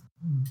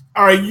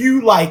 are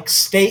you like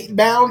state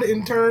bound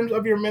in terms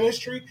of your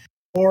ministry,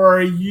 or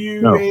are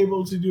you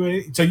able to do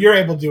it? So you're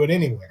able to do it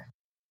anywhere.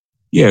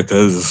 Yeah,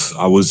 because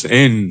I was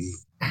in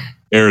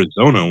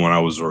Arizona when I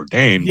was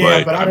ordained.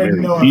 Yeah, but I didn't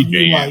know if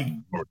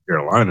you North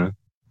Carolina.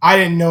 I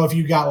didn't know if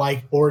you got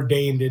like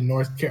ordained in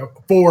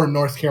for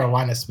North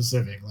Carolina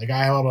specific. Like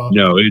I held a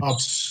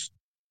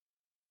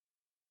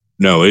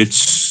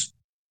it's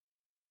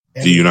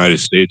the United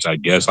States. I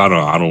guess I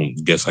don't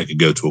guess I could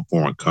go to a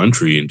foreign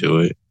country and do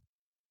it.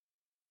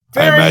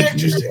 I imagine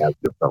you have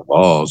different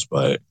laws,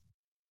 but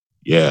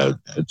yeah,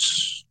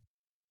 it's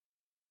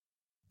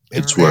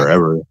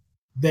wherever.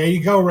 There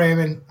you go,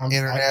 Raymond.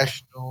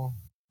 International.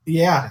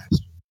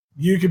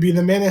 You could be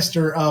the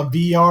minister of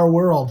VR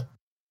world.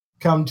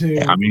 Come to.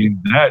 I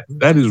mean,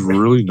 that is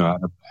really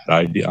not a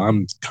bad idea.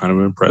 I'm kind of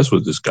impressed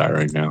with this guy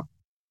right now.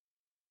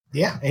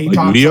 Yeah,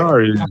 like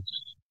VR is.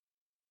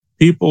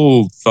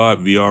 People thought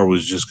VR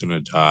was just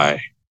gonna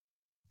die,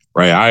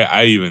 right?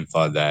 I even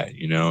thought that,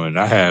 and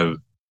I have,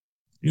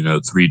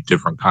 3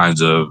 different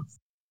kinds of,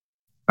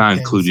 not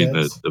including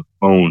the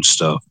phone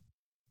stuff,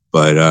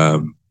 but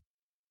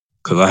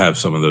because I have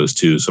some of those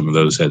too, some of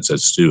those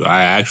headsets too.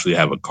 I actually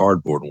have a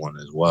cardboard one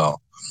as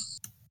well,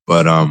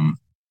 but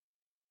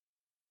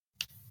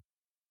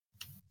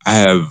I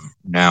have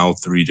now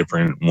 3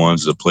 different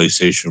ones: the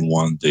PlayStation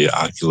 1, the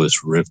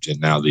Oculus Rift, and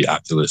now the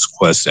Oculus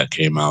Quest that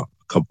came out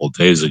a couple of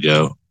days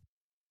ago.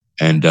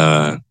 And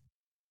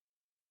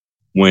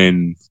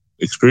when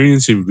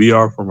experiencing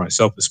VR for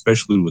myself,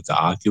 especially with the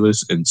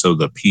Oculus, and so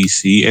the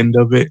PC end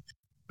of it,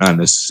 not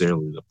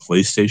necessarily the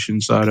PlayStation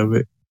side of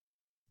it,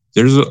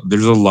 there's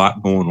a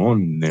lot going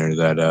on in there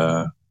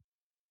that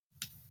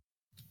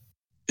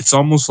it's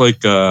almost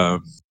like a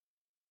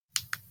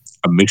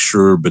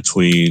mixture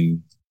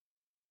between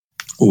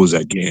what was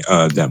that game?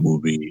 That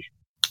movie,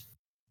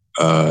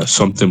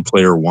 something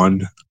Player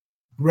One,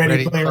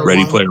 Ready Player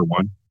Ready One. Player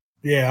One,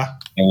 Yeah,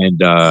 and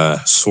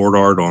Sword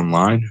Art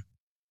Online,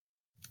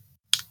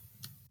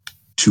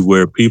 to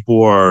where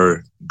people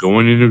are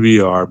going into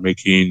VR,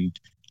 making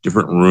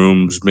different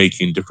rooms,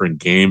 making different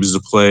games to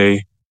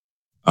play,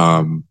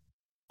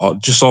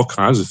 just all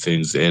kinds of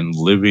things, and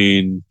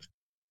living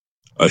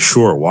a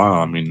short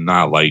while. I mean,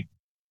 not like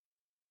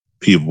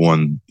people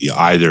in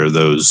either of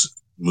those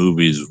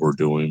movies were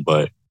doing,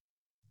 but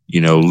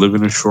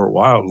living a short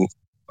while,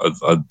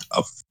 a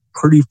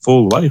pretty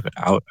full life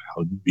out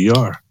in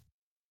VR.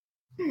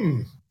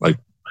 Like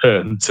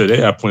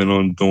today, I plan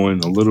on going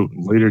a little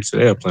later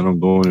today. I plan on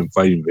going and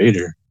fighting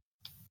Vader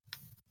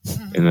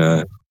in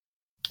a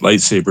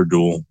lightsaber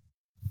duel.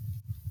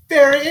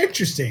 very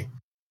interesting.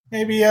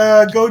 Maybe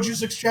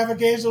Goju's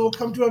Extravaganza will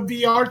come to a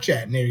VR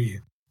chat near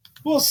you.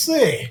 We'll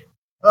see.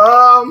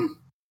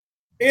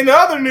 In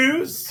other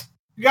news,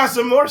 we got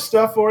some more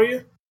stuff for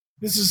you.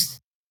 This is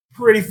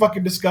pretty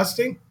fucking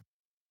disgusting.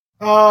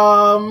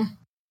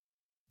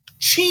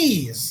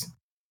 Cheese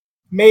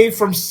made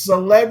from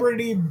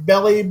celebrity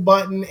belly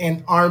button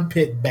and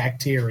armpit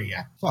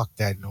bacteria. Fuck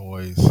that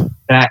noise.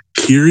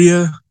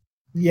 Bacteria?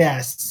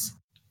 Yes.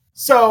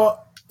 So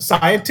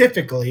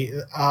scientifically,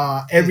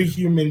 every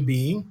human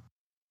being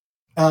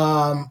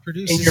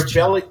Produces in your cheese.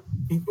 belly,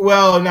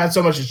 well, not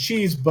so much as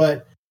cheese,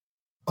 but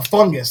a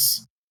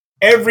fungus.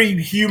 Every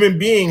human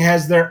being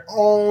has their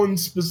own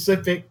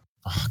specific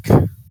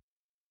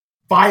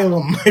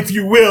phylum, if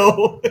you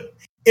will,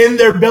 in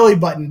their belly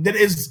button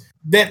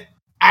that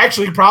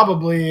actually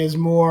probably is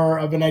more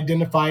of an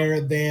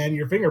identifier than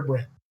your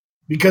fingerprint,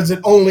 because it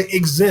only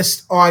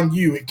exists on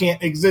you. It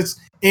can't exist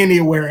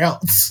anywhere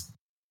else.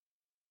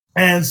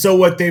 And so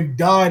what they've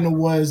done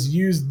was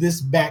use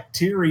this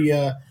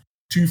bacteria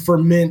to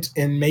ferment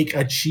and make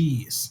a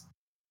cheese.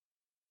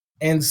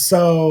 And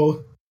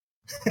so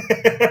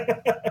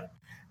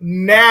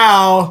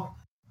now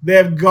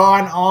they've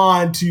gone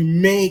on to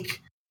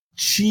make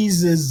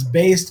cheeses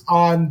based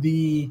on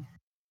the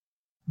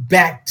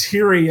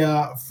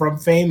bacteria from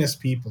famous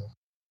people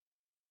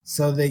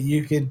so that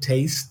you can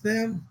taste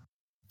them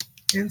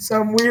in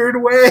some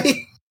weird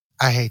way.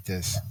 I hate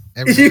this.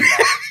 Everything.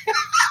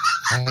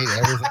 I hate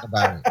everything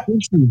about it.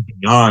 This is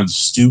beyond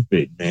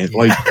stupid, man. Yeah.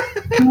 Like,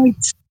 what?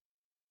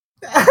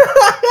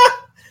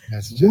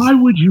 Why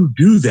would you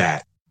do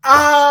that?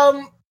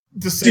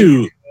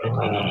 Dude.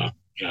 Oh,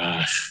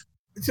 gosh.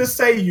 Just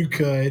say you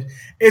could.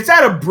 It's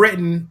out of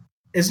Britain.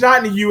 It's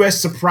not in the U.S.,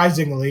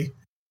 surprisingly.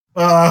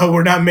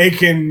 We're not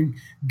making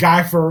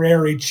Guy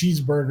Fieri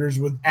cheeseburgers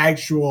with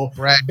actual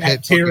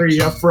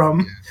bacteria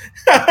from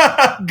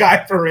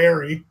Guy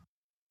Fieri.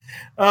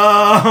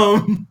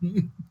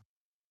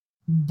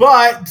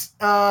 But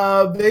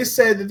they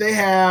said that they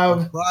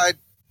have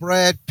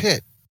Brad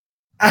Pitt.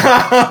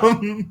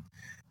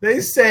 They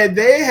said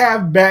they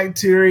have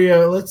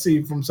bacteria. Let's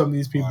see, from some of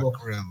these people.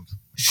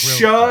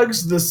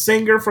 Shugs, the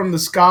singer from the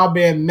ska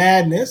band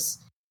Madness,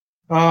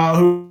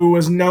 who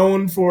was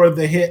known for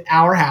the hit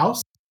Our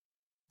House.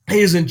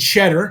 He's in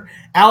Cheddar.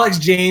 Alex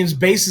James,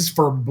 bassist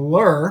for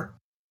Blur.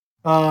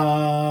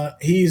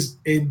 He's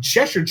in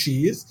Cheshire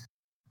Cheese.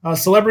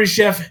 Celebrity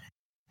chef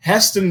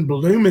Heston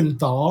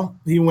Blumenthal.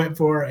 He went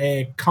for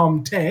a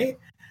Comté.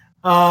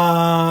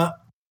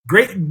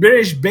 Great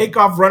British Bake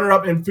Off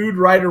runner-up and food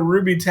writer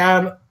Ruby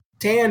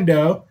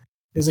Tando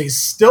is a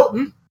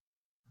Stilton.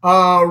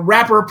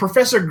 Rapper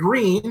Professor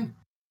Green,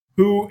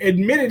 who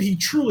admitted he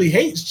truly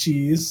hates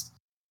cheese,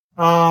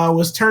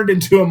 was turned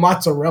into a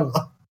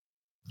mozzarella.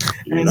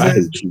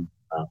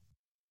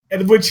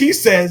 And which he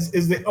says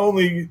is the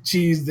only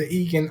cheese that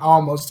he can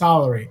almost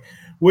tolerate.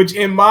 Which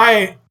in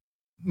my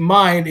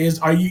mind is,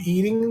 are you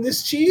eating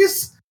this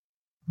cheese?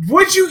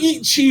 Would you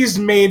eat cheese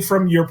made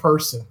from your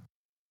person?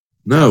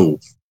 No.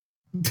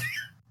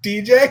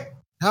 DJ?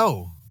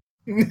 No.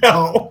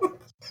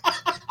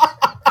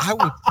 I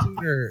would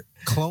sooner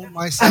clone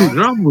myself. Dude,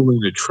 I'm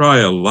willing to try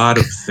a lot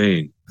of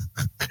things.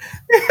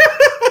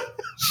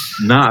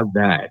 Not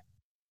that.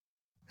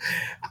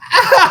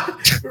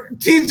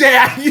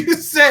 TJ, you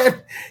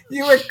said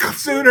you would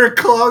sooner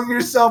clone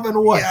yourself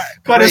and what?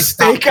 Cut a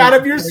steak out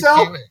of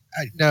yourself?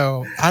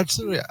 No, I'd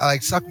sooner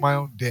suck my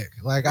own dick.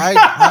 Like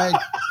I'd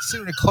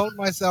sooner clone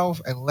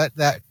myself and let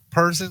that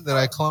person that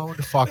I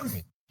cloned fuck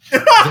me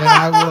than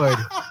I would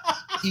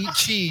eat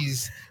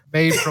cheese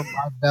made from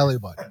my belly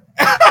button.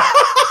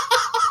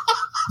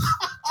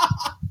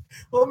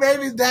 Well,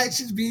 maybe that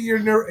should be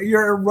your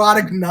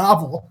erotic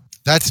novel.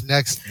 That's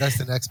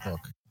the next book.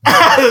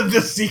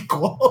 The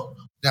sequel.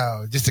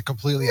 No, just a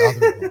completely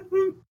other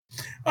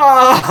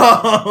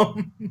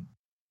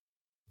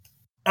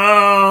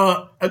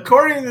Um,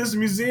 according to this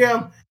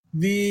museum,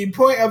 the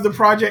point of the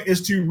project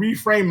is to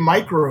reframe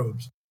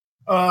microbes.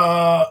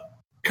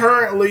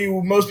 Currently,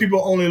 most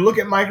people only look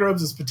at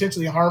microbes as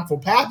potentially harmful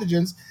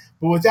pathogens,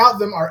 but without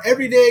them, our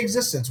everyday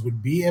existence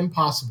would be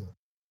impossible.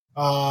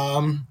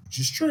 Which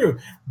is true.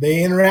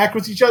 They interact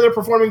with each other,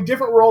 performing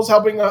different roles,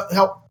 helping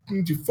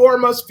to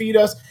form us, feed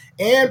us,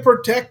 and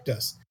protect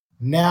us.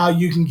 Now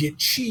you can get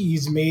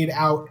cheese made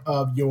out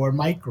of your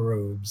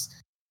microbes.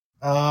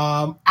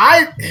 You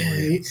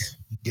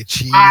get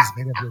cheese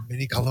made of your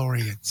mini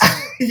calorians.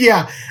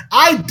 Yeah,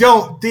 I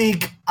don't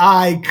think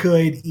I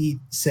could eat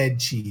said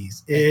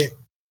cheese. It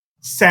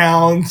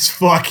sounds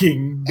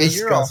fucking disgusting. And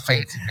you're all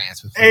fancy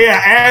pants with food.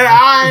 Yeah,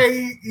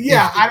 and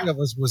if any of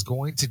us was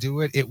going to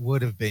do it, it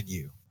would have been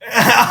you.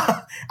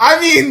 I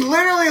mean,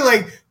 literally,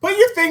 like, put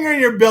your finger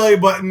in your belly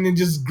button and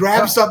just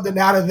grab something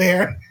out of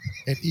there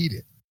and eat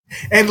it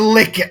and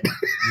lick it.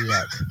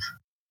 Yeah.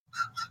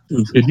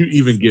 Dude, could you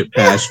even get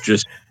past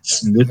just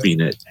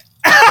sniffing it?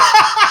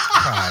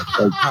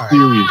 God.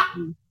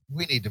 Seriously.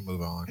 We need to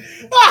move on.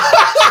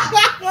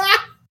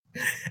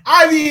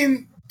 I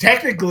mean,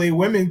 technically,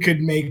 women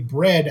could make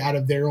bread out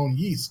of their own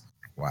yeast.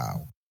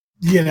 Wow.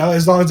 You know,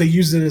 as long as they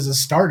use it as a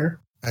starter.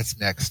 That's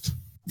next.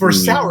 For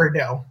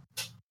sourdough.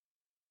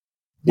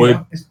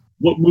 What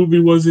movie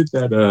was it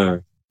that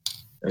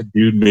that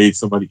dude made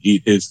somebody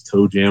eat his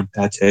toe jam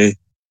pate?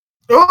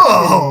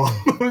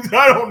 Oh,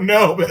 I don't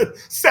know, but it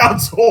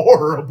sounds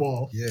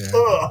horrible. Yeah.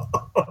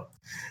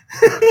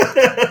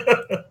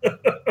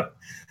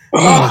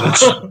 Oh,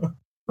 that's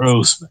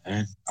gross,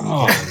 man.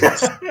 Oh,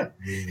 that's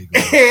really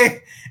gross.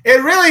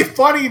 And really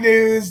funny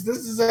news. This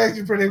is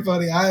actually pretty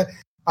funny.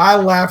 I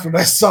laughed when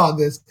I saw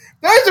this.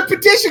 There's a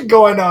petition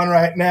going on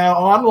right now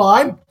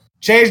online,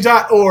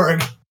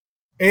 change.org,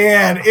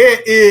 and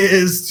it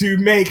is to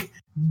make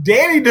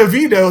Danny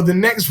DeVito the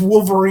next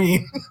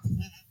Wolverine.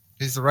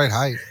 He's the right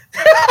height.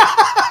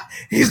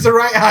 He's the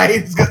right height.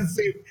 He's got the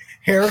same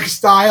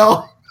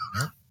hairstyle.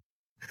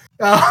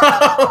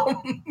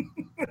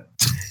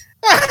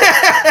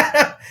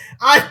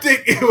 I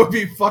think it would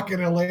be fucking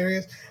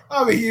hilarious.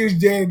 I'm a huge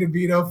Danny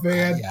DeVito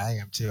fan. Yeah, I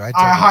am too. I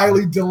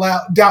highly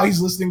doubt he's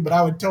listening, but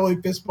I would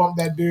totally fist bump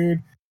that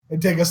dude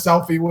and take a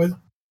selfie with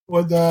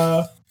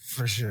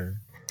for sure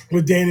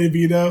with Danny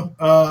DeVito.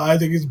 I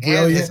think it's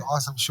brilliant. And his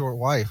awesome short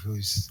wife,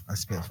 who's a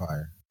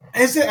spitfire.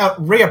 Is it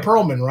Rhea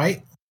Perlman,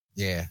 right?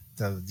 Yeah,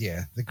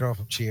 the girl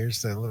from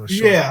Cheers, the little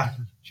short. Yeah,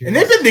 Cheers. And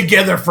they've been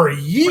together for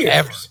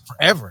years,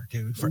 forever,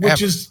 dude, forever.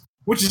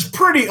 Which is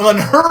pretty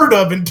unheard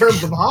of in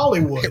terms of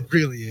Hollywood. It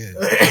really is.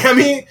 I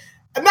mean,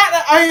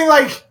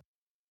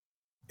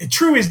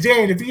 true is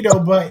Danny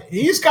DeVito, but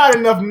he's got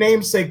enough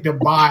namesake to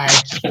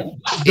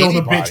build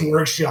a bitch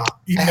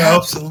workshop. You know,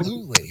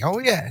 absolutely. Oh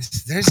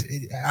yes,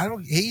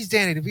 he's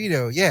Danny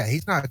DeVito. Yeah,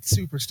 he's not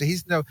super.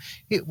 He's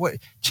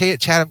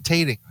Chatham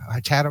Tatum.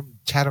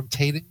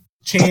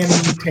 Channing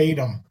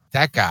Tatum.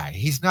 That guy.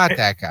 He's not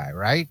that guy,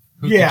 right?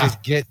 Who can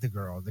just get the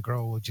girl. The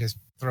girl will just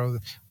throw.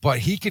 But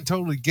he can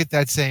totally get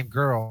that same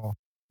girl,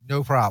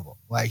 no problem.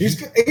 Like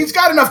he's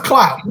got enough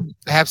clout.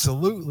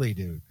 Absolutely,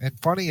 dude. And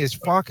funny as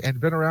fuck, and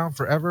been around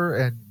forever.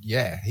 And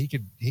yeah, he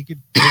could.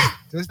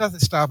 There's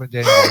nothing stopping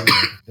Danny from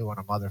doing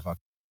a motherfucker.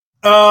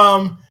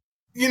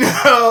 You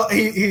know,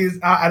 he's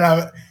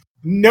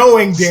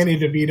knowing Danny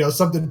DeVito,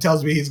 something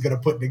tells me he's going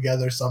to put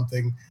together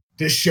something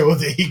to show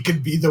that he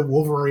could be the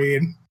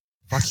Wolverine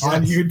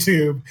on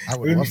YouTube. It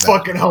would be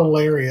fucking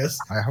hilarious.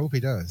 I hope he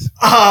does.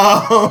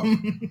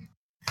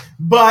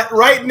 But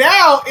right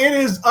now it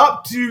is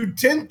up to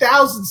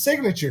 10,000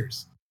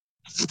 signatures,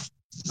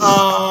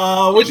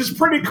 which is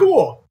pretty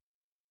cool.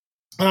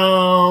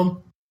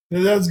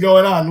 That's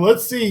going on.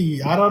 Let's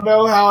see. I don't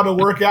know how it'll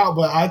work out,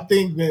 but I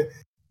think that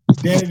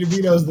Danny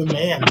DeVito is the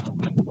man.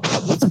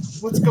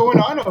 What's going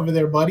on over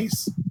there,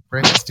 buddies?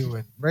 Raymond's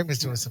doing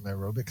some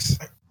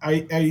aerobics. Are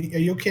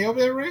you okay over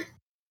there, Ray?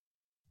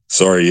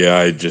 Sorry, yeah,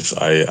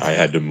 I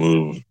had to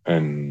move,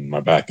 and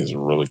my back is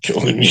really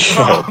killing me.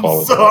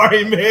 I'm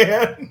sorry,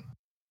 man.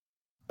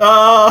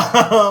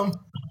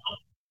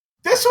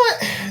 This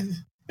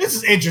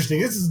is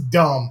interesting. This is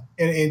dumb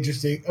and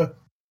interesting.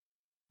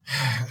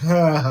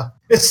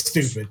 It's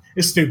stupid.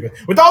 It's stupid.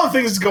 With all the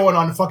things going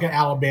on in fucking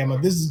Alabama,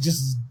 this is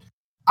just,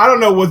 I don't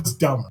know what's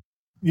dumber,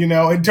 you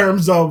know, in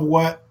terms of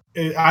what,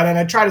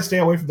 I try to stay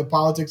away from the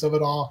politics of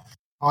it all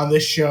on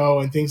this show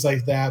and things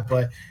like that,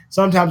 but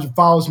sometimes it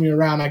follows me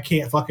around. I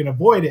can't fucking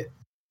avoid it.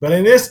 But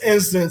in this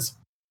instance,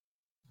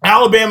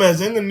 Alabama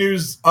is in the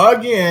news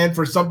again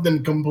for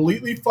something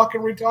completely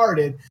fucking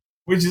retarded,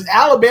 which is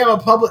Alabama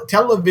Public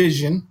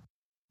Television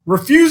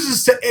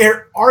refuses to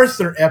air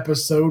Arthur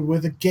episode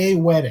with a gay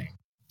wedding.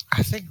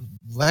 I think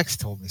Lex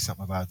told me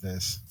something about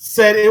this.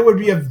 Said it would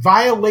be a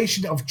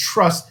violation of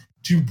trust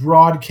to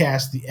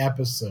broadcast the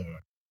episode.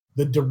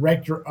 The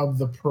director of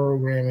the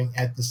programming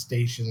at the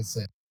station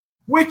said,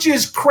 which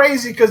is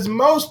crazy because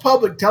most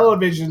public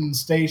television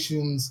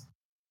stations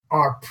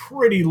are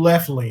pretty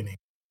left-leaning.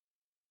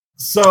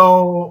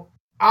 So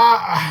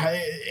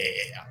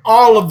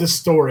all of the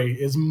story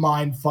is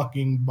mind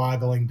fucking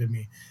boggling to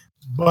me,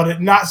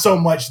 but not so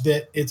much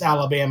that it's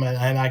Alabama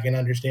and I can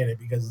understand it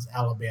because it's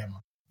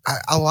Alabama.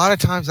 A lot of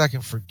times I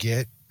can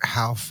forget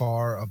how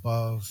far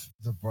above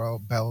the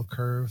bell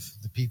curve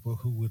the people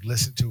who would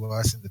listen to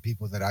us and the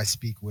people that I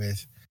speak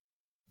with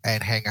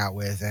and hang out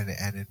with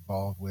and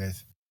involved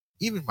with,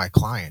 even my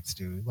clients,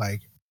 dude.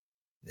 Like,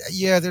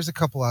 yeah, there's a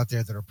couple out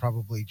there that are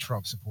probably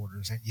Trump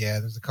supporters, and yeah,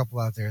 there's a couple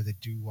out there that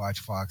do watch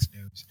Fox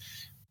News.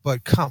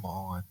 But come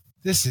on,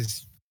 this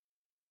is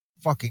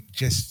fucking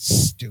just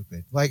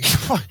stupid. Like,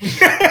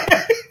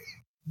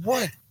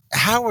 what?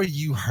 How are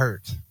you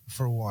hurt?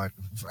 For one,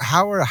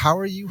 how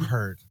are you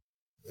hurt?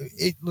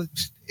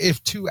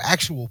 If two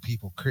actual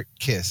people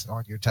kiss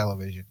on your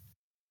television,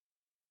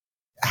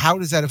 how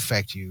does that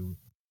affect you?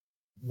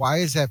 Why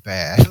is that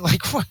bad?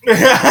 Like, what?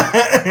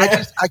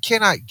 I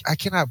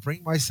cannot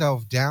bring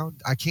myself down.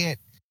 I can't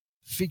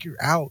figure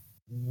out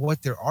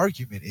what their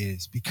argument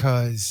is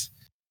because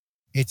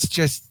it's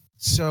just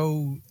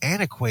so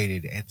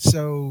antiquated and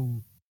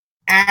so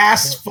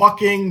ass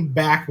fucking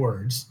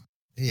backwards.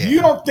 Yeah. You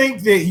don't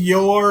think that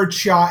your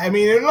child, I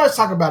mean, let's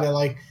talk about it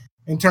like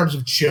in terms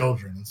of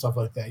children and stuff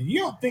like that. You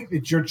don't think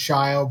that your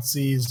child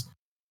sees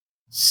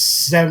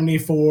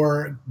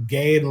 74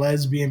 gay and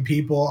lesbian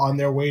people on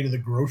their way to the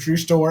grocery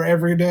store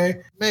every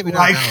day? Maybe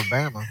not in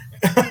Alabama.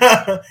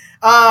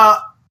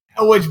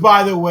 Which,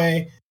 by the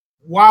way,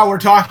 while we're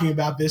talking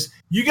about this,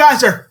 you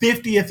guys are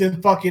 50th in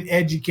fucking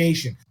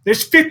education.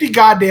 There's 50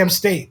 goddamn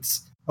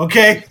states,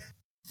 okay?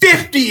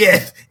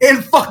 50th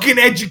in fucking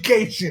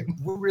education.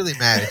 We're really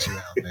mad at you,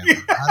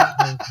 Alabama. I don't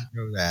know if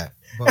you know that,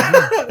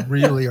 but we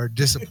really are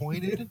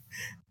disappointed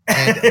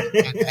and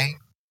angry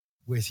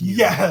with you.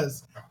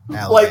 Yes.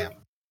 Alabama. Like,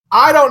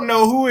 I don't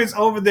know who is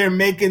over there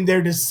making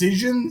their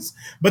decisions,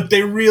 but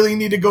they really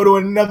need to go to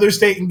another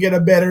state and get a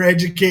better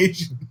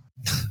education.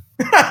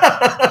 All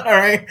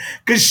right?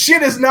 Because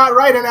shit is not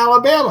right in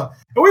Alabama.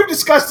 And we've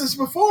discussed this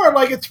before.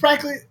 Like, it's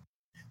practically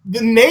the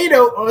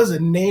NATO, what is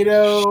it,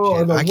 NATO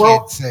or the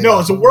World? No,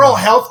 it's the World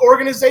Health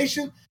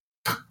Organization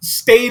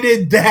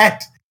stated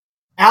that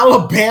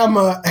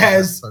Alabama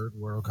is third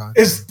world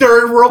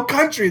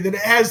country, that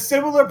it has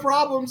similar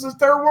problems as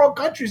third world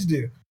countries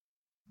do.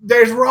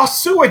 There's raw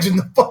sewage in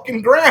the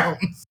fucking ground.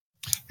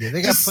 Yeah,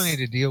 they got plenty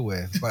to deal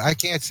with, but I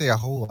can't say a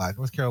whole lot.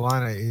 North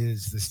Carolina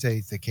is the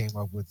state that came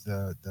up with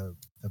the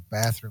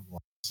bathroom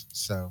laws.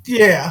 So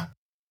yeah,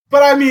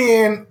 but I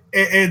mean,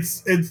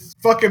 it's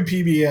fucking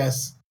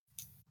PBS.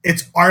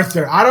 It's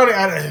Arthur. I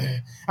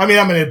mean,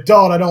 I'm an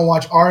adult. I don't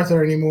watch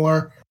Arthur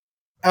anymore.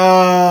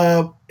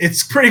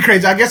 It's pretty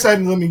crazy. I guess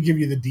let me give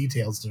you the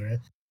details to it.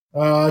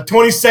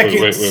 20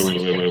 seconds.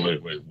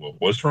 Wait.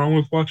 What's wrong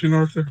with watching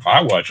Arthur?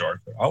 I watch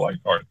Arthur. I like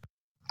Arthur.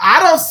 I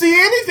don't see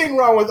anything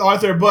wrong with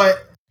Arthur,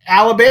 but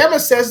Alabama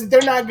says that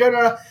they're not going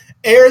to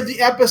air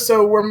the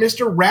episode where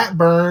Mr.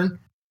 Ratburn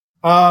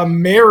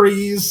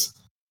marries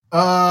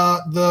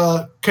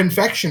the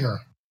confectioner,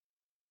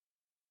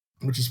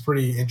 which is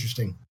pretty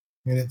interesting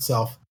in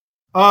itself.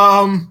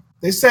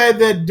 They said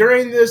that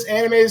during this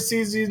animated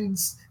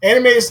series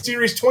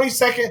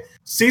 22nd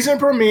season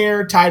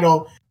premiere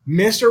titled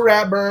Mr.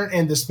 Ratburn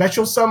and the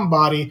Special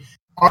Somebody,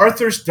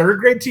 Arthur's third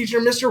grade teacher,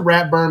 Mr.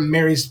 Ratburn,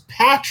 marries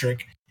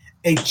Patrick,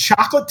 a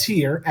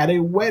chocolatier, at a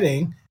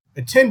wedding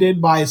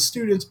attended by his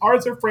students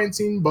Arthur,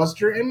 Francine,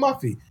 Buster, and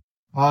Muffy.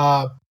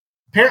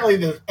 Apparently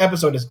the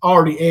episode is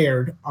already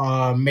aired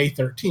on May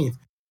 13th,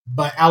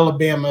 but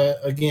Alabama,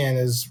 again,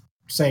 is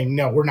saying,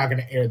 no, we're not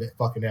going to air that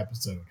fucking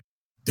episode.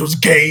 Those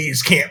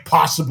gays can't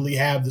possibly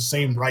have the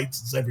same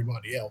rights as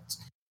everybody else.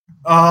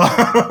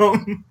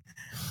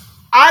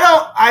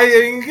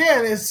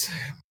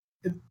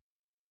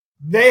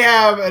 They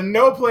have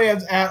no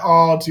plans at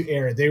all to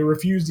air it. They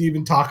refuse to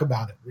even talk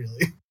about it,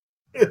 really.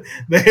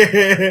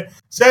 They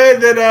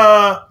said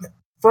that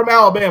from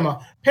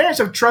Alabama, parents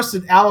have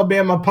trusted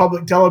Alabama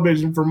public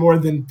television for more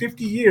than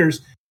 50 years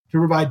to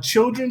provide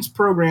children's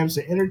programs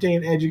to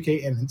entertain,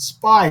 educate, and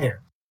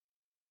inspire.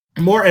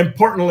 More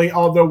importantly,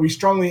 although we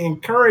strongly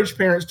encourage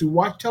parents to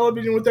watch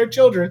television with their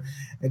children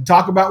and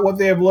talk about what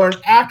they have learned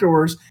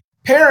afterwards,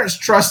 parents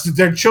trust that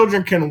their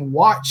children can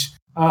watch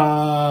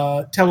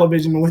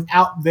television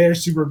without their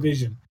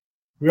supervision.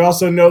 We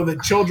also know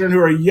that children who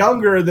are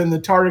younger than the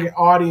target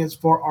audience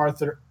for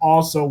Arthur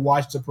also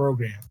watch the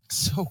program.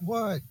 So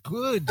what?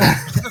 Good.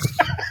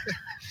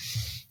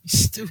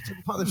 Stupid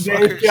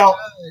motherfuckers.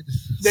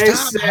 They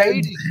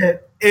said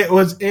that it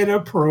was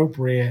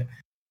inappropriate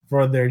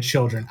for their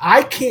children.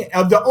 I can't.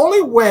 The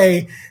only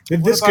way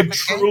that this could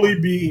truly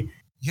be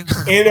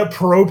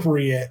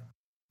inappropriate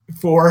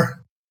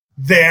for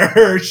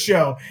their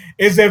show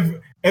is if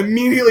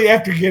immediately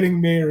after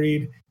getting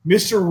married,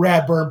 Mr.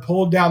 Ratburn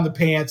pulled down the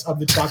pants of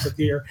the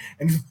chocolatier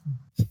and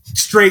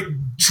straight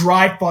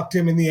dry fucked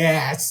him in the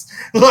ass,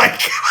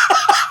 like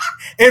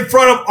in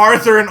front of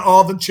Arthur and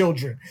all the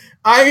children.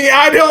 I mean,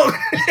 I don't.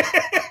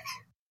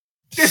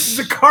 This is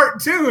a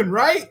cartoon,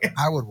 right?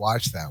 I would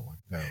watch that one,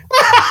 though.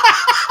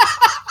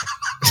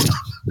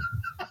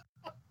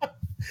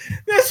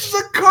 This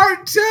is a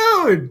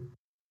cartoon.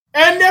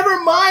 And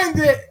never mind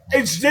that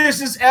it's just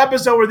this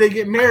episode where they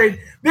get married.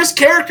 This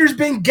character's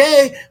been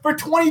gay for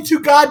 22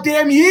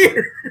 goddamn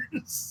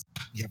years.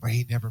 Yeah, but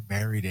he never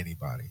married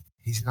anybody.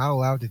 He's not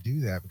allowed to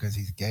do that because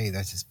he's gay.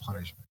 That's his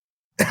punishment.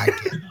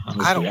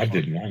 Honestly, I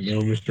did not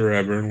know Mr.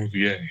 Aberrant was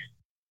gay.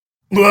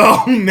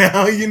 Well,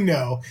 now you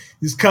know.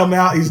 He's come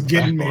out. He's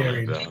getting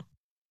married.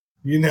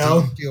 You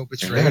know? Do you feel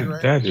betrayed,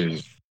 right? That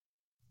is...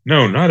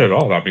 No, not at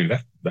all. I mean,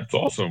 that's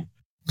awesome.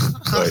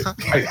 But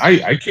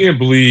I can't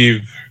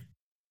believe...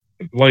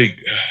 Like,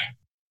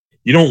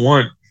 you don't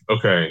want...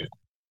 Okay,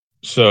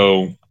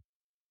 so...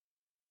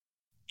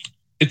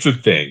 It's a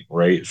thing,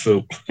 right?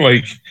 So,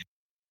 like...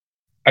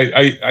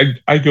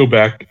 I go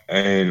back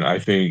and I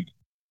think,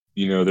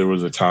 you know, there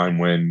was a time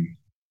when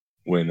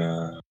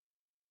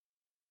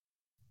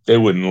they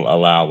wouldn't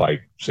allow,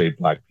 like, say,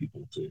 black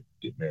people to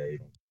get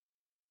married.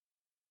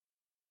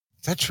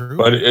 Is that true?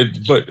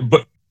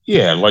 But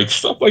yeah, like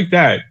stuff like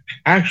that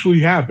actually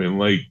happened.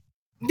 Like,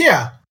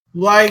 yeah,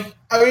 like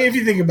I mean, if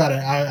you think about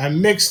it,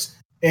 I'm mixed.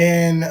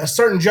 In a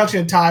certain junction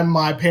in time,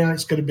 my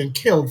parents could have been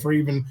killed for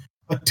even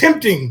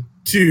attempting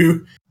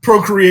to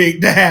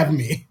procreate to have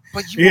me.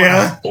 But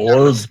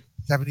or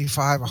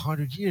 75,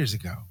 100 years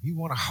ago. You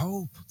want to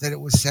hope that it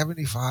was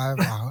 75,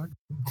 100.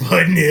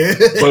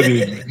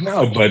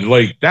 But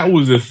like that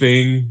was a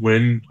thing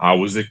when I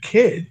was a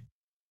kid.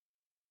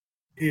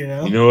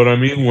 Yeah. You know what I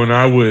mean? When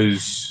I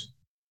was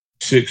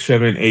 6,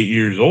 7, 8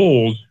 years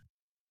old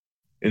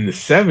in the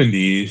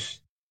 70s,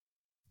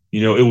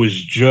 you know, it was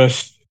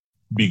just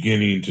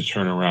beginning to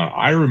turn around.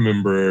 I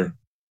remember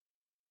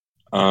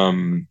yeah, I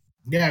mean,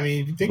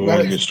 if you think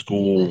going to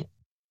school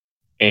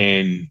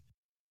and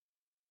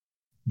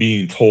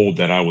being told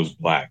that I was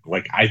black.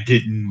 Like I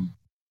didn't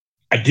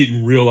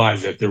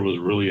realize that there was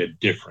really a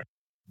difference.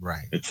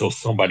 Right. Until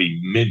somebody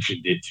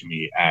mentioned it to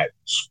me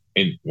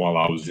while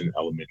I was in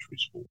elementary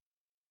school.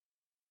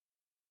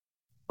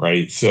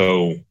 Right.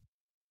 So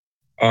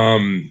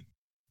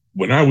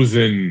when I was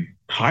in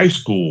high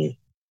school,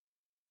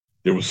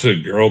 there was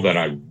a girl that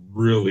I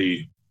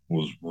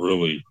was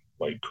really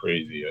like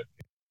crazy at.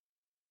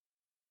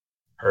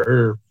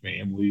 Her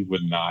family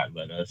would not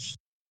let us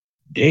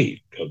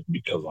date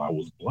because I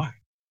was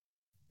black.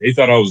 They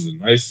thought I was the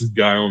nicest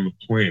guy on the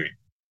planet.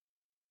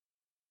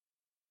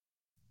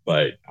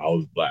 But I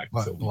was black.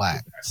 So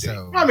black.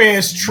 So I mean,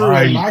 it's true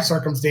in my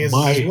circumstances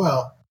as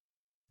well.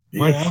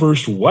 My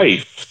first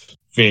wife's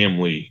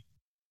family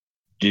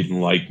didn't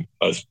like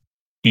us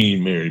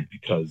being married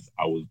because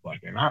I was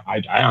black. And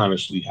I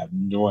honestly have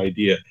no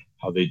idea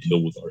how they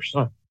deal with our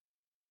son.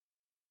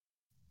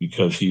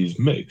 Because he's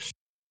mixed.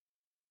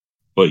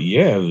 But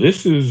yeah,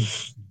 this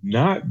is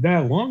not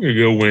that long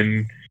ago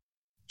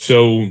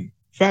so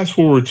fast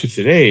forward to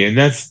today, and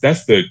that's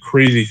the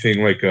crazy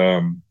thing. Like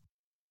I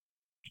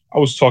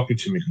was talking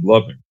to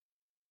McLovin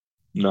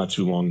not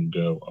too long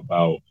ago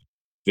about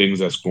things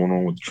that's going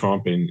on with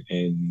Trump and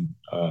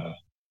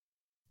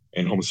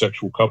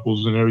homosexual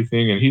couples and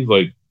everything, and he's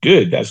like,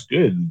 "Good, that's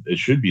good. It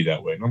should be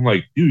that way." And I'm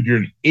like, "Dude, you're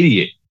an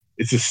idiot.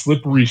 It's a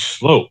slippery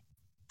slope.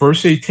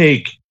 First they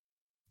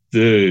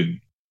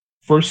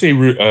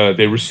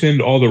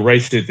rescind all the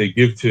rights that they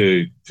give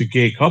to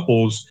gay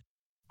couples.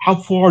 How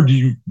far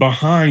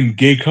behind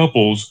gay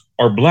couples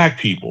are black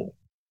people?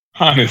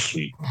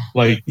 Honestly,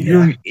 like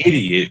you're an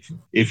idiot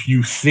if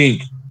you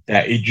think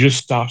that it just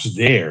stops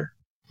there.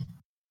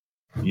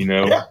 You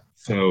know? Yeah.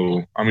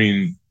 So I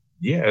mean,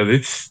 yeah,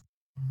 it's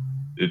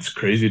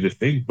crazy to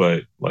think,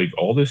 but like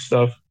all this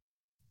stuff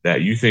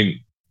that you think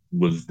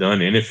was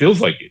done, and it feels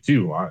like it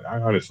too.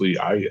 I honestly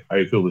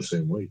feel the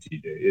same way,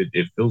 TJ.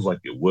 It feels like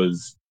it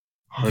was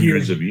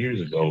hundreds of years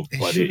ago,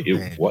 but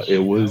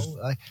it was.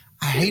 Like,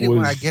 I hate it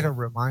when I get a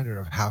reminder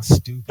of how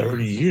stupid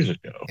 30 years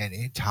ago and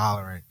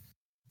intolerant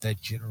the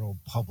general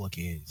public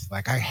is.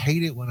 Like, I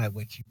hate it when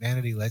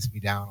humanity lets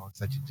me down on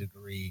such a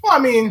degree. Well, I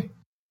mean,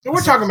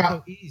 we're talking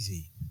about so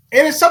easy,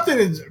 and it's something.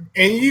 And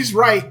he's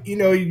right. You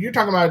know, you're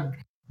talking about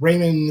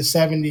Raymond in the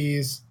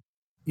 70s.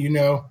 You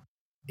know,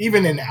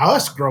 even in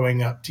us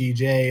growing up,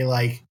 TJ,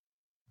 like.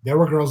 There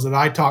were girls that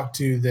I talked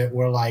to that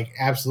were like,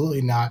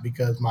 absolutely not,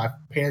 because my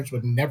parents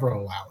would never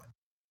allow it.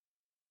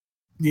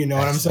 You know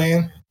what I'm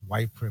saying?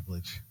 White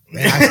privilege.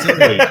 Man,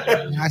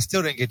 I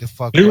still didn't get to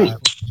fuck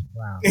around.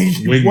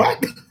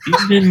 What?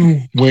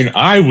 Even when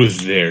I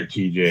was there,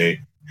 TJ,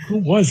 who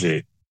was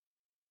it?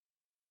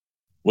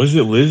 Was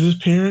it Liz's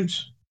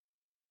parents?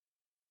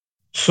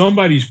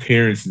 Somebody's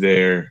parents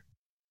there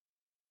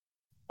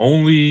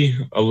only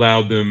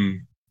allowed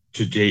them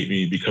to date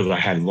me because I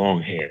had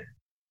long hair.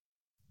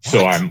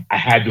 So I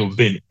had to have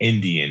been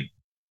Indian.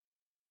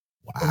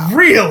 Wow.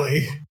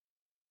 Really?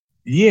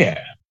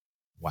 Yeah.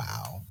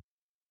 Wow.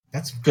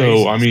 That's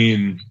crazy. So I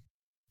mean,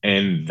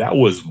 and that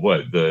was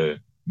what, the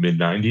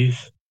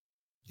mid-90s?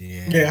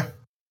 Yeah.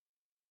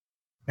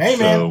 Hey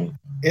man,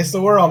 it's the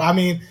world. I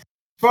mean, as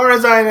far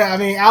as I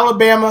mean,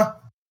 Alabama,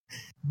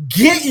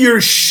 get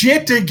your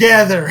shit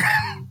together.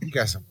 You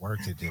got some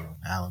work to do,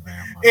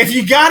 Alabama. If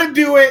you got to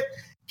do it,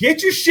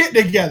 Get your shit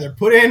together.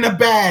 Put it in a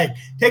bag.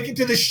 Take it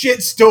to the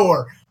shit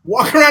store.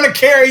 Walk around and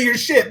carry your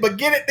shit, but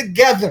get it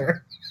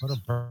together. What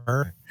a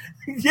bird.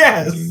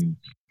 Yes.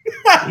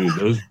 Dude,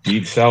 those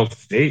deep South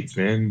states,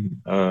 man.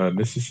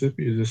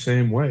 Mississippi is the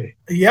same way.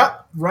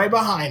 Yep, right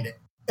behind it.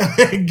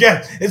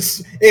 Again,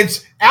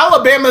 it's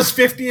Alabama's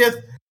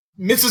 50th,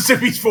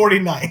 Mississippi's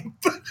 49th.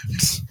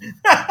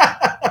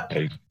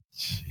 Like,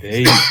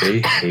 they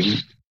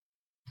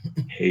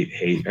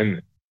hate,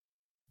 and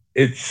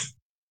it's,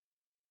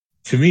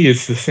 to me,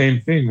 it's the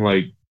same thing.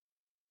 Like,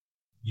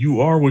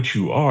 you are what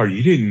you are.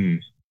 You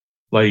didn't,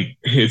 like,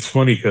 it's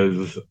funny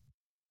because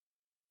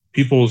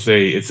people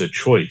say it's a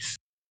choice.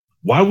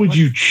 Why would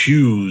you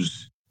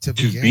choose to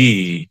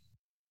be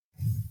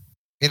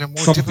in a more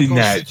something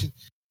that a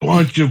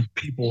bunch of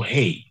people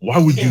hate? Why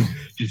would you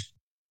just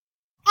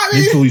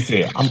mentally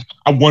say,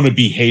 I want to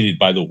be hated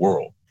by the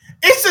world?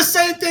 It's the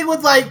same thing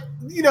with, like,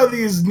 you know,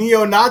 these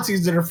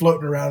neo-Nazis that are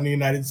floating around in the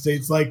United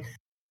States. Like,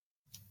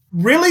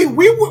 really?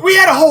 We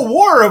had a whole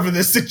war over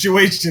this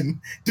situation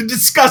to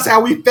discuss how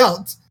we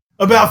felt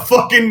about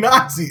fucking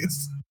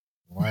Nazis.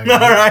 All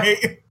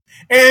right?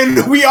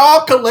 And we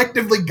all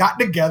collectively got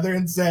together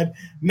and said,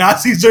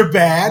 Nazis are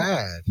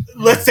bad.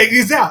 Let's take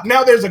these out.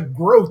 Now there's a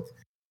growth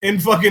in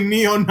fucking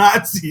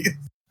neo-Nazis.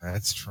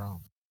 That's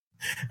Trump.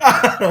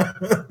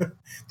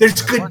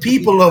 There's good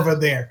people over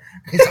there.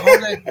 It's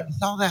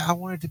all that I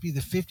want it to be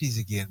the 50s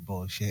again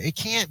bullshit. It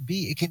can't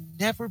be. It can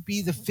never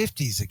be the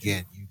 50s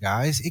again, you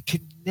guys. It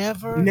can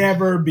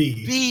never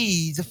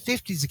be the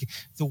 50s again.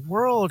 The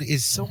world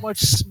is so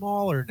much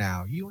smaller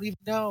now. You don't even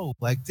know.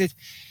 Like, you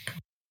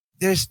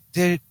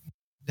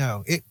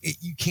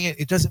can't.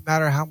 It doesn't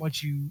matter how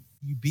much you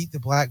beat the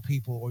black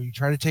people or you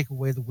try to take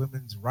away the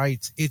women's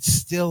rights. It's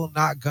still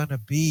not gonna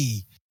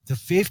be the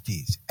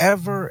 50s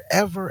ever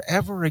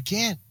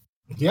again.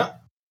 Yep.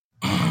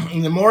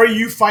 And the more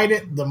you fight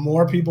it, the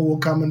more people will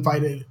come and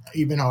fight it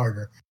even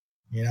harder.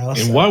 You know.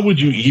 And why would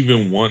you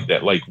even want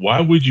that? Like, why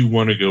would you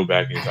want to go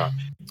back in time?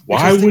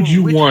 Why would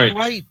you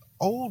want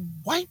old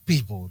white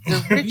people?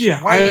 They're rich.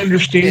 Yeah, I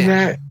understand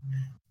that.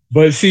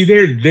 But see,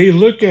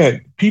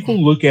 people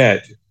look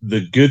at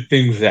the good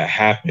things that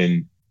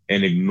happen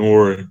and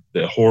ignore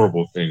the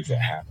horrible things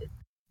that happen.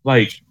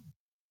 Like,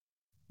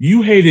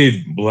 you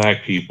hated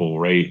black people,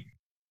 right?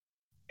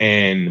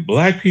 And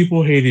black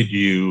people hated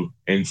you,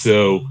 and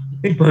so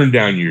they burned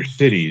down your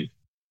cities.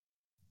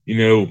 You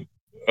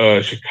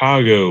know,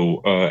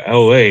 Chicago,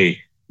 LA,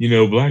 you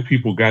know, black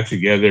people got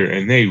together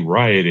and they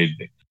rioted.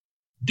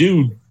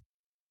 Dude,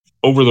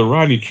 over the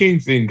Rodney King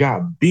thing,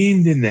 got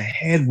beamed in the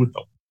head with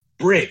a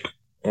brick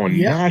on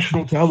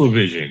national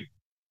television.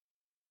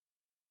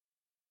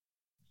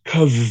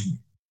 Because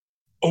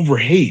over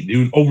hate,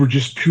 dude, over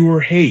just pure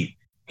hate.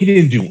 He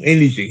didn't do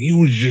anything. He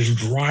was just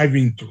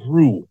driving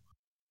through.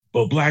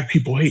 But black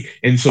people hate.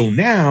 And so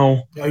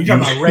now... Oh, you're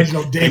talking about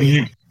Reginald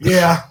Denny.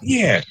 Yeah.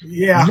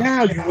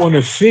 Now you want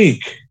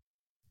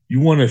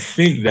to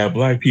think that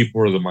black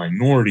people are the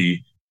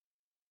minority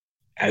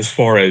as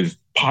far as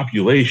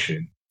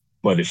population,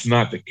 but it's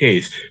not the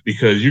case,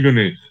 because you're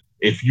gonna,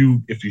 if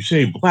you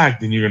say black,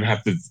 then you're gonna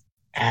have to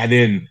add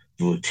in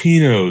the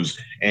Latinos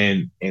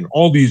and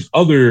all these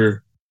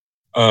other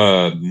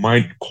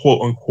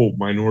quote unquote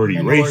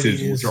minority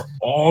races, which are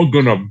all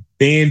gonna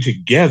band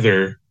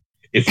together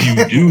if you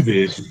do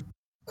this,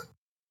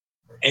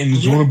 and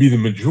it's gonna be the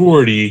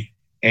majority,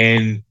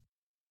 and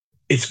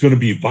it's gonna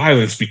be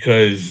violence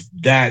because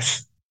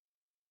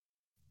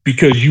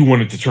you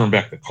wanted to turn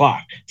back the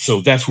clock.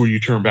 So that's where you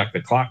turn back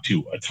the clock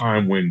to a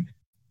time when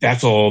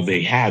that's all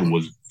they had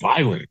was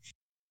violence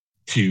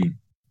to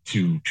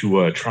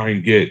try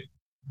and get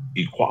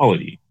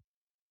equality.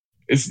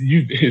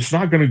 It's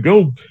not going to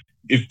go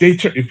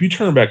if you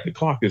turn back the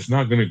clock. It's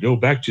not going to go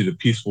back to the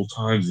peaceful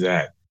times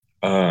that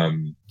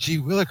Gee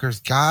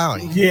Willikers,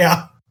 golly.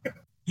 Yeah.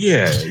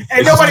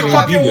 And nobody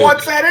fucking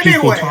wants that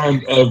anyway.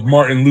 Time of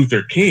Martin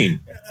Luther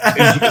King.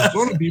 It's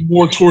going to be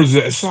more towards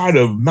the side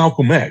of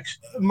Malcolm X.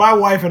 My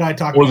wife and I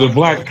talk about the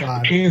Black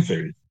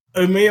Panthers.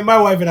 My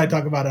wife and I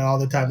talk about it all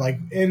the time. Like,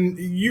 in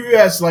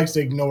U.S. likes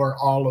to ignore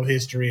all of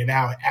history and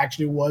how it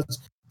actually was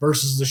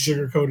versus the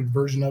sugar-coated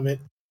version of it.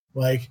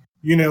 Like,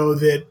 you know,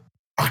 that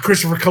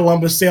Christopher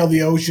Columbus sailed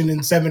the ocean in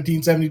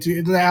 1772.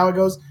 Isn't that how it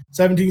goes?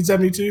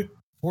 1772?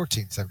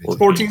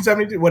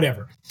 1472,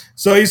 whatever.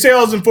 So he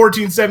sails in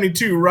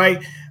 1472,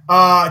 right,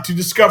 to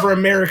discover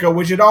America,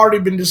 which had already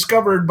been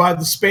discovered by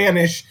the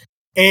Spanish.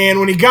 And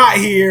when he got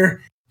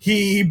here,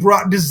 he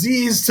brought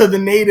disease to the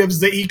natives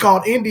that he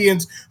called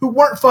Indians, who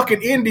weren't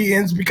fucking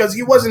Indians because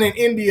he wasn't in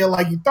India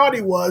like he thought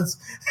he was,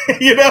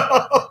 you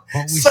know.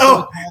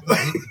 So,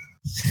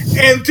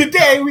 and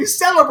today we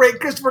celebrate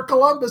Christopher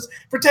Columbus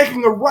for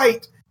taking a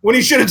right when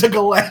he should have took a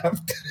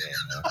left.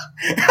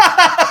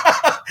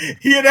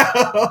 You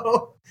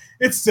know,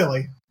 it's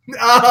silly.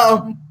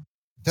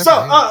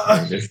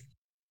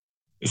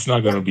 It's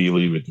not going to be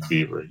Leave It to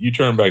Beaver. You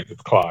turn back the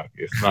clock,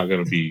 it's not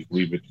going to be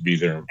Leave It to Be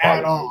There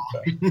at all.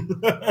 It's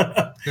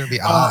going to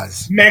be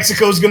Oz.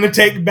 Mexico's going to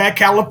take back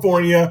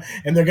California,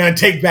 and they're going to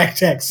take back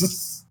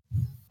Texas.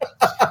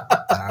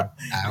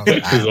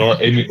 Texas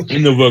are in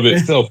and of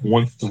itself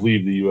wants to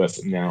leave the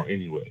U.S. now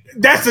anyway.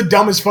 That's the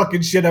dumbest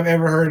fucking shit I've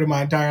ever heard in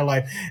my entire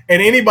life.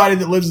 And anybody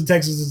that lives in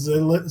Texas as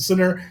a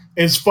listener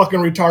is fucking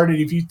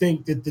retarded if you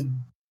think that the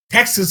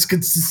Texas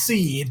could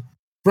secede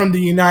from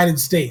the United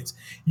States.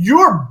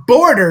 You're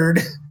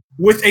bordered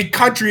with a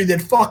country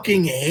that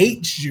fucking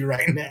hates you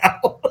right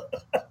now.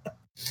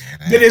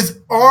 That is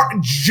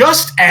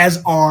just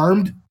as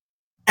armed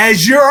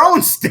as your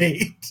own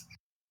state.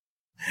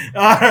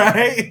 All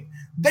right?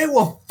 They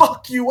will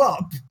fuck you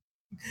up.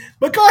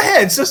 But go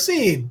ahead,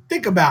 secede.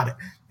 Think about it.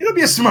 It'll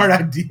be a smart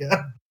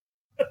idea.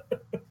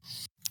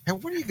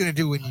 And what are you going to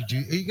do when you do?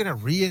 Are you going to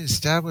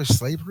reestablish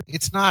slavery?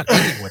 It's not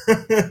anyway.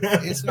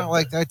 It's not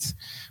like that's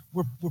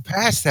we're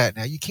past that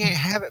now. You can't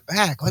have it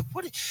back. Like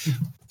what are you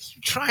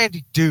trying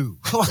to do?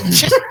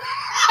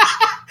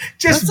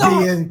 just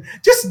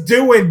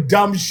doing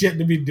dumb shit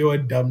to be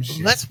doing dumb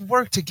shit. Let's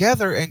work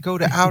together and go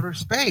to outer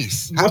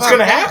space. What's going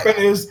to happen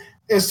is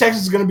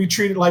Texas is going to be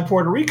treated like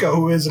Puerto Rico,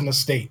 who isn't a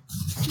state,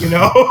 you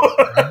know,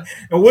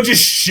 and we'll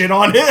just shit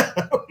on him.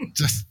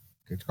 Just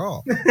good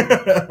call.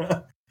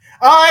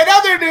 All right,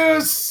 other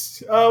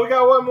news. We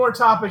got one more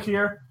topic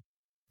here.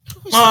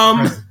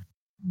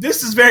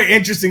 This is very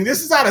interesting.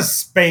 This is out of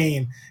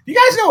Spain. Do you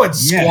guys know what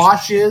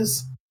squash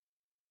is?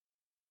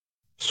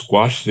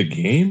 Squash the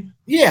game?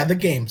 Yeah, the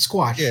game,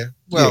 squash. Yeah.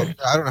 Well,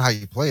 I don't know how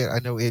you play it. I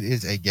know it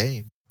is a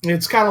game.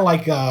 It's kind of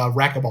like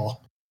racquetball.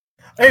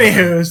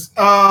 Anywho's,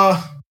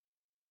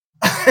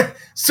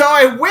 so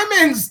a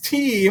women's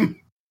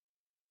team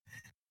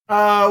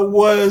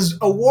was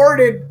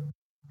awarded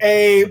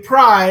a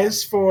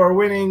prize for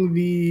winning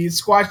the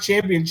squash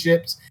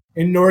championships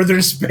in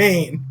northern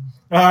Spain.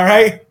 All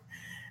right.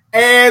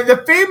 And the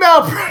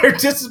female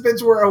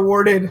participants were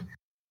awarded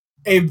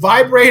a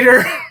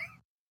vibrator,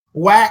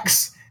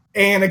 wax,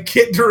 and a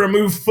kit to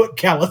remove foot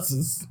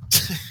calluses.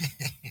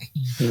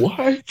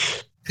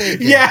 What?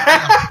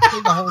 Yeah.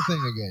 Say the whole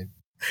thing again.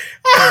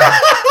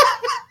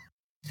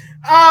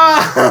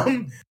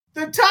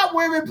 The top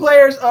women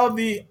players of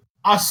the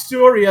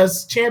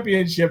Asturias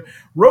Championship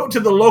wrote to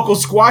the local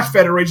squash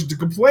federation to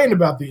complain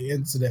about the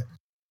incident.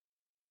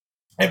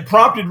 It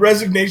prompted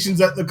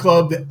resignations at the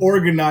club that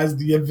organized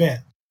the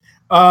event.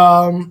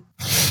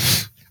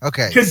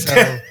 Okay,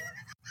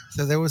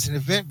 so there was an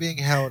event being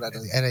held at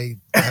a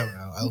I don't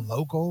know, a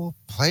local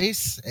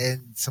place,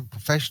 and some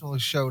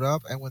professionals showed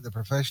up, and when the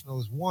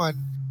professionals won,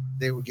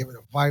 they were given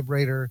a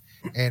vibrator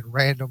and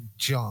random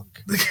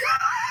junk.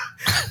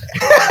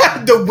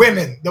 The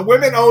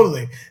women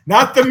only,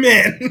 not the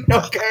men.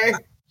 Okay.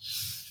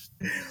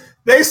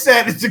 They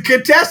said it's a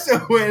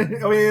contestant win.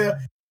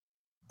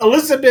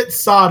 Elizabeth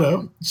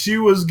Sato, she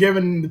was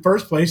given the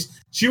first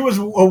place. She was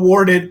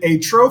awarded a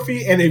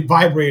trophy and a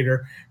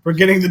vibrator for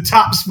getting the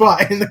top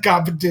spot in the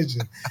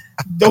competition.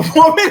 The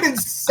woman in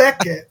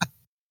second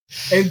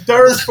and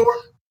third,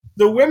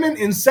 the women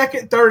in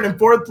second, third, and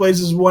fourth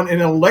places won an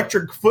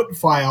electric foot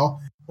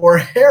file or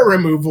hair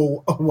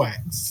removal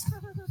wax.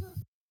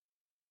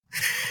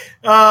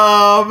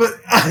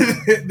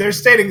 They're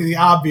stating the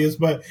obvious,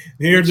 but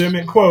here's them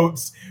in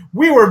quotes.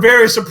 We were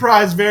very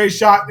surprised, very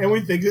shocked, and we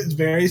think it's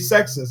very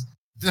sexist.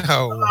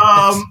 No,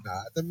 it's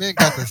not. The men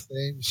got the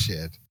same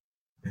shit.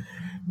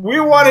 We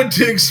wanted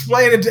to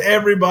explain it to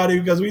everybody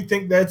because we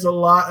think that's a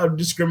lot of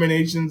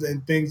discriminations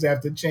and things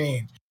have to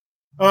change.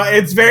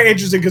 It's very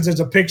interesting because there's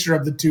a picture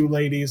of the two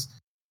ladies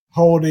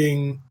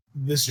holding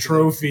this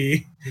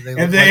trophy,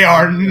 and they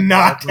are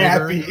not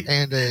happy.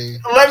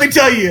 Let me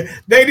tell you,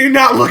 they do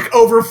not look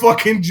over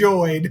fucking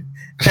joyed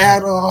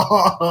at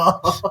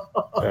all.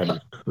 That is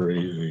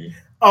crazy.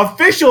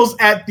 Officials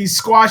at the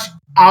Squash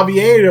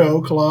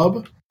Oviedo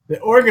Club that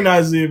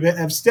organized the event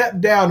have stepped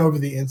down over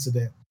the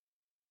incident.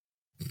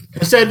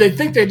 They said they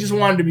think they just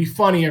wanted to be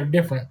funny or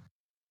different,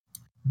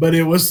 but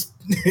it was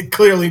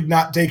clearly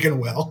not taken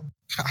well.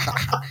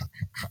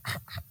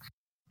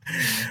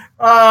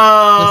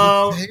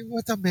 Does it say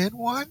what the men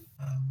won?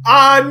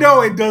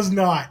 No, it does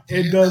not.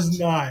 It does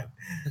not.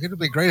 It would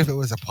be great if it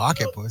was a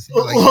pocket pussy.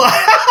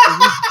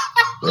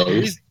 The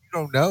reason you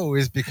don't know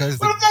is because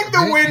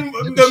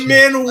the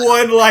men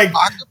won like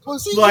pocket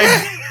pussy?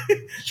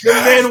 the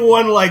men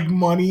won like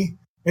money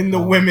and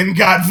the women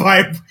got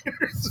vibrators.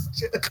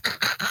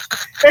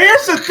 And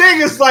here's the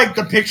thing: is like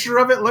the picture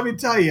of it. Let me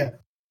tell you,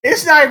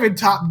 it's not even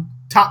top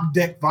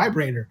deck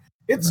vibrator.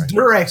 It's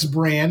Durex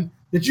brand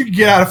that you can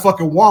get out of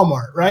fucking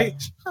Walmart,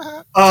 right?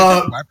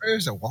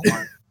 Vibrators at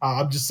Walmart?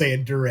 I'm just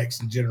saying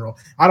Durex in general.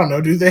 I don't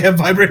know. Do they have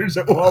vibrators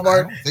at Walmart?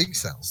 I don't think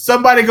so.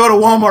 Somebody go to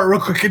Walmart real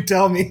quick and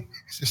tell me.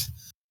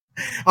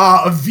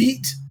 A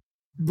Veet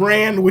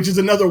brand, which is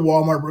another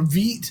Walmart.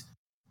 Veet,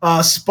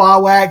 Spa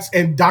Wax,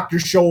 and Dr.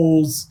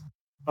 Scholl's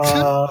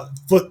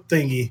foot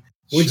thingy.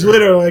 Which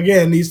literally,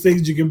 again, these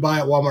things you can buy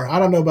at Walmart. I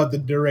don't know about the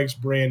Durex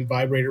brand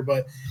vibrator,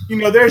 but,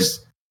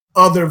 there's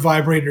other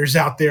vibrators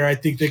out there I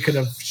think they could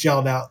have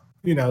shelled out,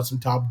 some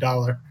top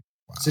dollar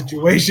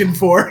situation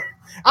for.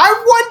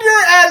 I wonder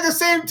at the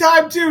same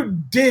time, too,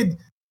 did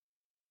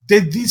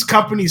these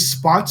companies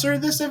sponsor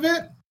this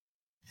event?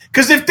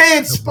 Because if they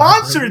had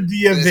sponsored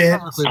the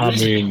event, I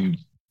mean,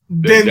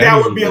 then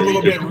that would be a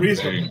little bit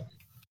reasonable.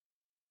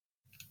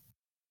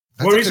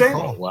 What were you saying?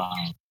 Oh, wow.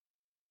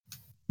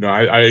 No,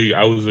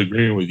 I was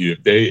agreeing with you.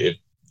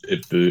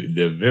 If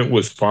the event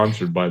was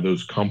sponsored by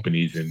those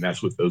companies and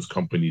that's what those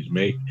companies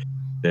make,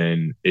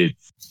 then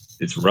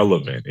it's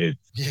relevant.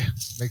 Yeah,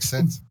 makes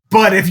sense.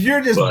 But if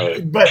you're just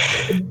but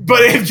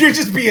if you're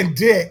just being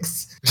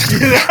dicks, you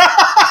know?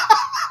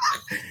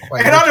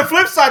 And on the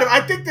flip side,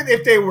 I think that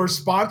if they were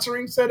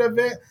sponsoring said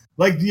event,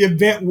 like the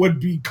event would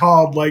be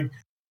called like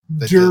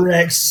the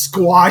Durex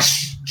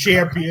Squash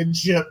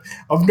Championship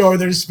of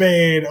Northern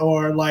Spain,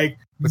 or like.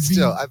 But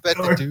still, I bet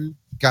the dude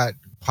got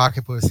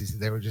pocket pussies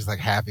and they were just like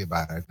happy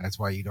about it. That's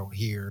why you don't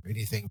hear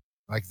anything.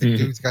 Like the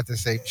dudes got the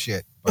same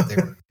shit, but they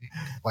were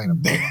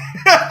playing.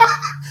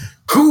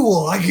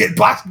 Cool, I get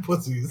pocket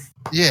pussies.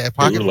 Yeah,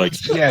 pocket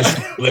like,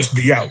 yes, let's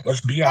be out.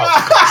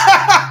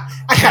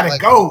 I gotta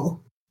go.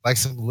 Like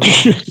some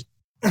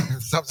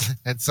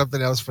and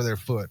something else for their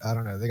foot. I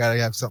don't know. They gotta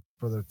have something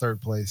for their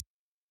third place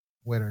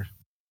winner.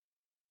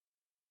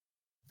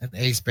 An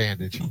ace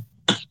bandage.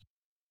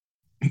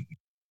 Did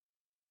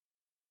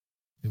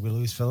we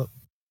lose Philip?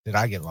 Did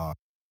I get lost?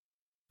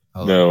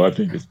 Oh, no, I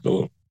think it's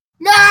Philip.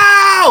 No!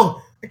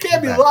 I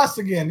can't be lost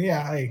again.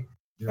 Yeah, hey.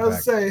 I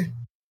was say,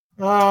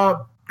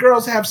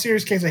 girls have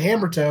serious case of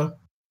hammer toe.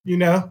 You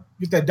know,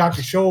 get that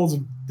Dr. Scholl's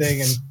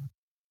thing and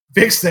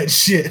fix that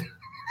shit.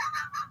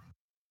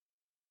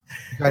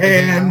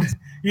 And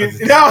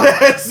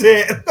that's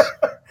it.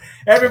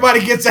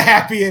 Everybody gets a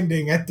happy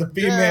ending at the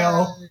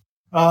female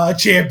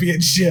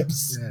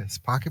championships. Yes,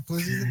 pocket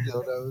pussies and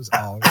dildos.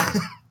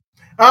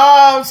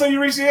 So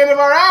you reached the end of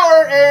our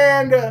hour,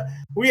 and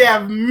we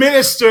have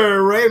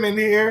Minister Raymond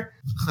here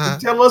to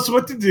tell us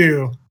what to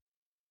do.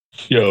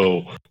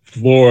 Yo,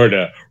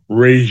 Florida,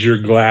 raise your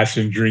glass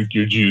and drink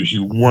your juice.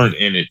 You weren't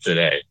in it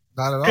today.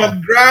 Not at all.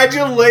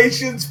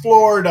 Congratulations,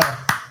 Florida.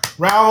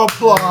 Round of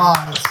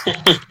applause.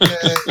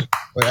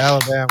 But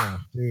Alabama,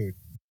 dude.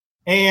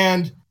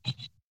 And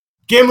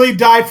Gimli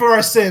died for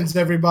our sins,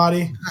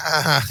 everybody. He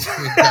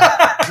did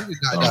not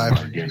die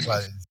for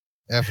anybody's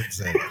effing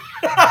sake.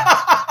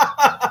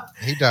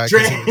 He died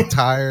because he was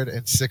tired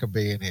and sick of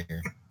being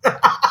here.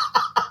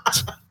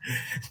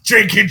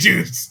 Drink your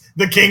juice.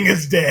 The king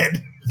is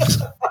dead.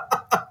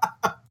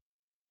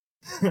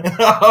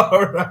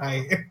 All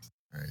right.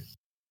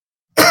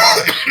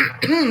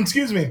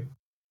 Excuse me.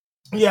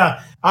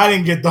 Yeah, I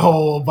didn't get the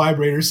whole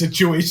vibrator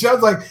situation. I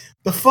was like,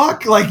 the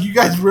fuck? Like, you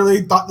guys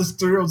really thought this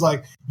through? I was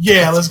like,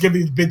 yeah, let's give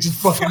these bitches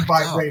fucking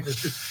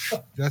vibrators.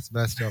 That's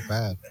messed up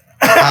bad.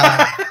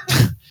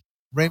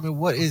 Raymond,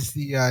 what is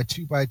the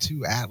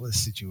 2x2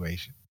 Atlas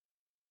situation?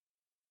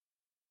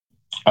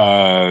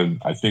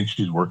 I think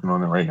she's working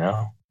on it right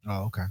now.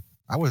 Oh, okay.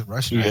 I wasn't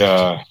rushing.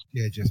 Yeah,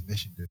 just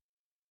missioned it.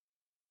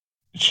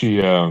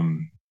 She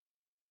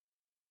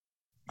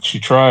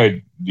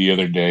tried the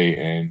other day,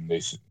 and they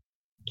said,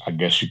 I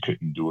guess she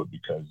couldn't do it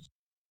because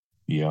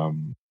the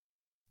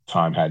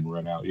time hadn't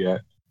run out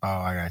yet. Oh,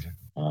 I got you.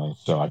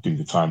 So I think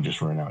the time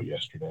just ran out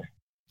yesterday.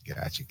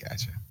 Gotcha.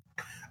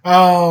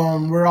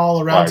 We're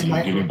all around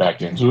tonight. Are you getting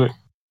back into it?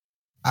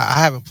 I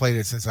haven't played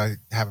it since I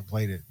haven't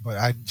played it,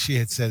 but she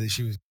had said that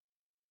she was.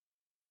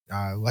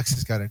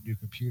 Lexus got a new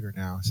computer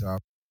now, so I'm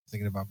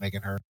thinking about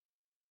making her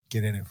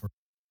get in it for.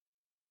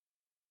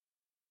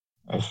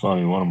 That's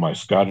funny. One of my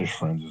Scottish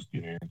friends is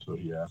getting into it.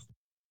 He asked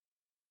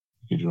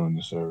me to join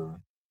the server.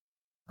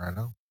 Right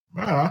on.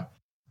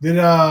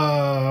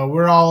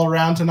 We're all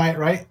around tonight,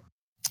 right?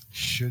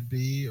 Should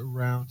be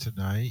around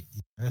tonight.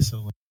 Yes,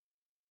 so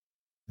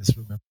let's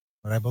remember.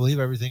 But I believe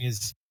everything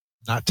is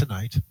not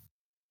tonight.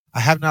 I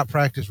have not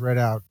practiced Red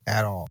Out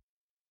at all.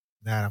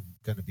 That I'm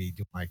going to be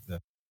doing like the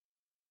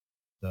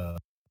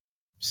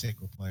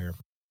single player.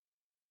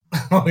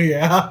 Oh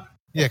yeah.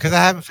 Yeah, because I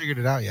haven't figured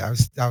it out yet.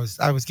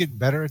 I was getting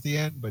better at the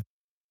end, but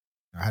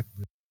I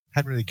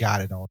hadn't really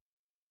got it all.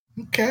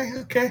 Okay.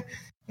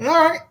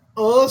 All right.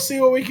 Well, let's see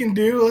what we can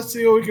do. Let's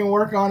see what we can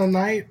work on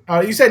tonight.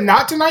 You said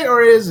not tonight,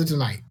 or is it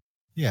tonight?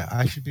 Yeah,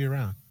 I should be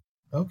around.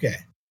 Okay.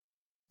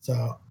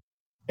 So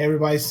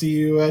everybody see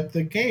you at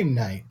the game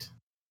night.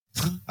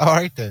 All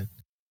right then.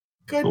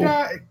 Good cool.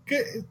 night.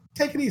 Good.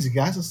 Take it easy,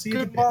 guys. I'll see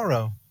you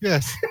tomorrow.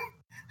 Yes.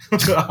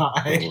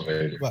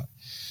 Bye. Bye.